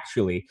 but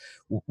actually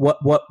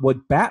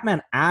what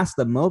Batman asked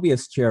the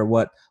Mobius chair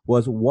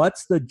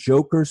what's the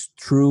Joker's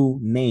true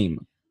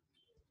name?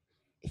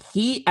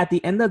 He, at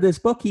the end of this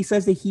book, he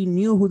says that he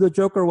knew who the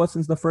Joker was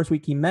since the first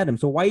week he met him.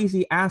 So why is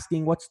he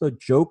asking what's the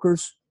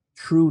Joker's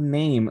true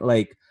name?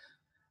 Like,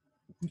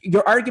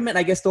 your argument,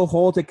 I guess, still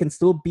holds. It can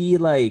still be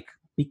like,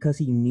 because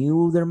he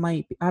knew there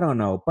might be, I don't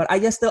know, but I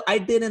guess still, I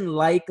didn't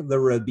like the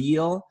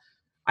reveal.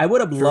 I would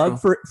have True.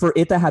 loved for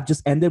it to have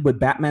just ended with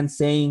Batman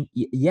saying,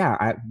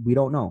 "Yeah, we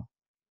don't know,"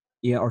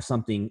 or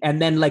something, and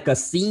then like a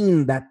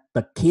scene that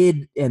the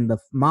kid and the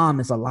mom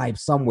is alive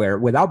somewhere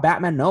without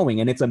Batman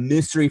knowing, and it's a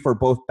mystery for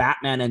both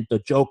Batman and the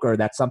Joker.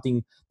 That's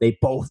something they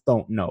both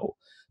don't know,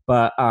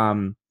 but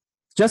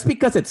just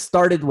because it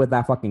started with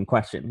that fucking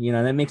question,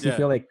 that makes me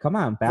feel like, come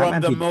on,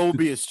 Batman. From the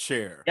Mobius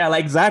chair. Yeah,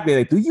 like exactly.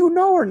 Like, do you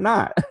know or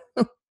not?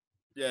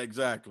 Yeah,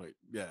 exactly.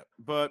 Yeah,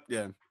 but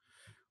yeah,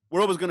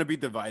 we're always going to be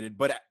divided.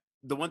 But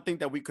the one thing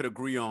that we could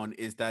agree on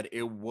is that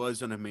it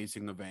was an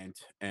amazing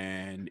event,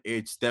 and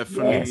it's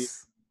definitely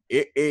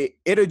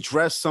it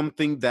addressed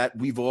something that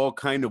we've all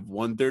kind of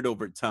wondered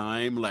over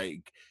time,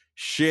 like,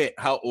 shit,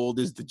 how old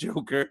is the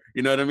Joker?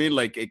 You know what I mean?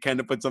 Like, it kind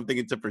of put something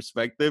into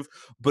perspective.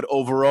 But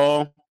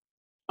overall,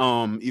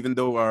 even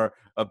though our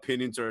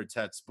opinions are a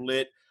tad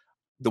split,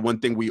 the one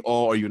thing we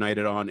all are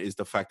united on is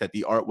the fact that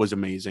the art was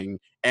amazing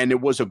and it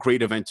was a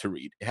great event to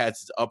read. It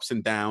has its ups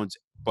and downs,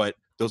 but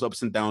those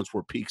ups and downs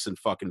were peaks and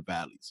fucking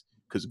valleys.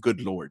 Because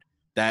good Lord,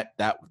 that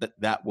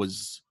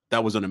was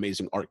an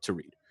amazing arc to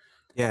read.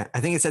 Yeah, I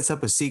think it sets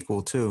up a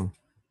sequel too.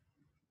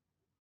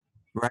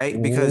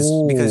 Right? Because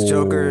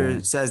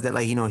Joker says that,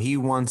 like, he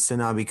wants to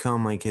not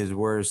become like his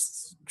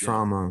worst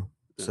trauma.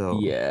 So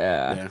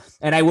yeah.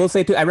 And I will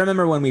say too, I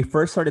remember when we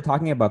first started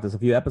talking about this a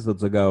few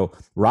episodes ago,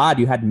 Rod,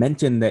 you had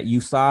mentioned that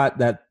you saw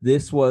that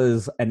this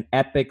was an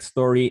epic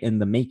story in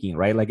the making,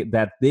 right? Like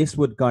that this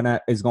is going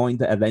to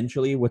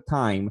eventually with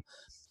time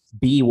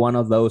be one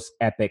of those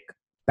epic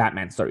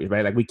Batman stories,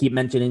 right? Like we keep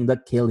mentioning the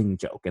Killing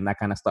Joke and that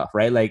kind of stuff,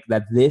 right? Like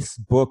that this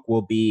book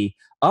will be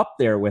up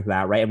there with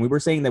that, right? And we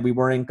were saying that we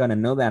weren't going to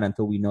know that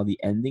until we know the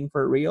ending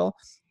for real.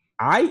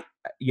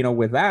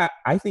 With that,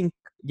 I think,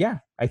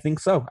 I think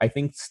so. I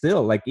think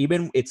still, like,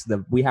 even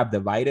we have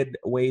divided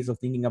ways of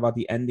thinking about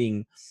the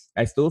ending.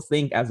 I still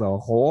think as a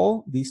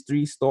whole, these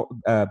three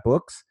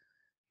books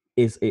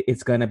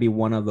it's going to be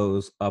one of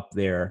those up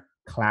there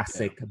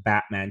classic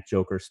Batman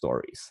Joker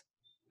stories.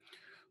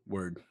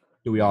 Word.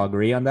 Do we all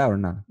agree on that or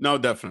not? No,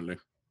 definitely.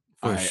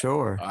 For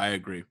sure. I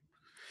agree.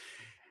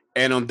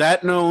 And on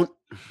that note,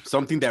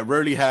 something that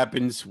rarely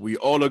happens, we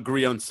all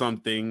agree on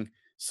something.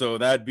 So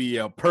that'd be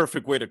a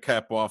perfect way to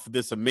cap off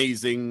this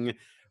amazing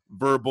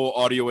verbal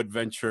audio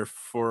adventure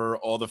for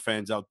all the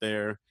fans out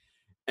there.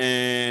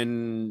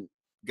 And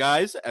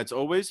guys, as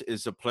always,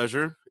 it's a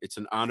pleasure. It's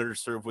an honor to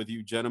serve with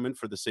you, gentlemen,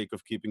 for the sake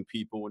of keeping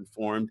people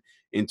informed,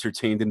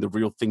 entertained in the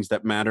real things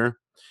that matter.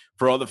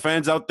 For all the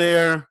fans out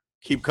there,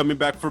 keep coming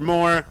back for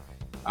more.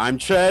 I'm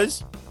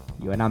Ches.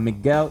 And I'm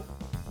Miguel.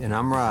 And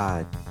I'm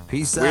Rod.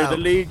 Peace out. We're the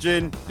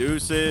Legion.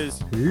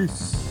 Deuces.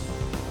 Peace.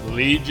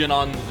 Legion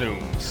on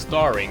Zoom,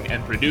 starring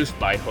and produced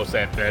by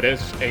Jose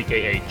Perez,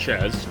 aka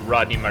Ches,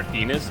 Rodney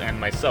Martinez, and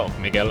myself,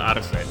 Miguel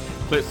Arce.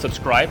 Please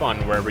subscribe on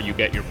wherever you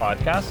get your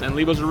podcasts and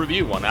leave us a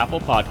review on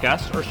Apple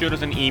Podcasts or shoot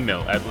us an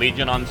email at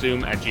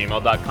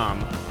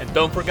legiononzoom@gmail.com. And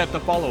don't forget to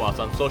follow us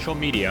on social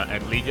media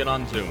at Legion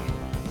on Zoom.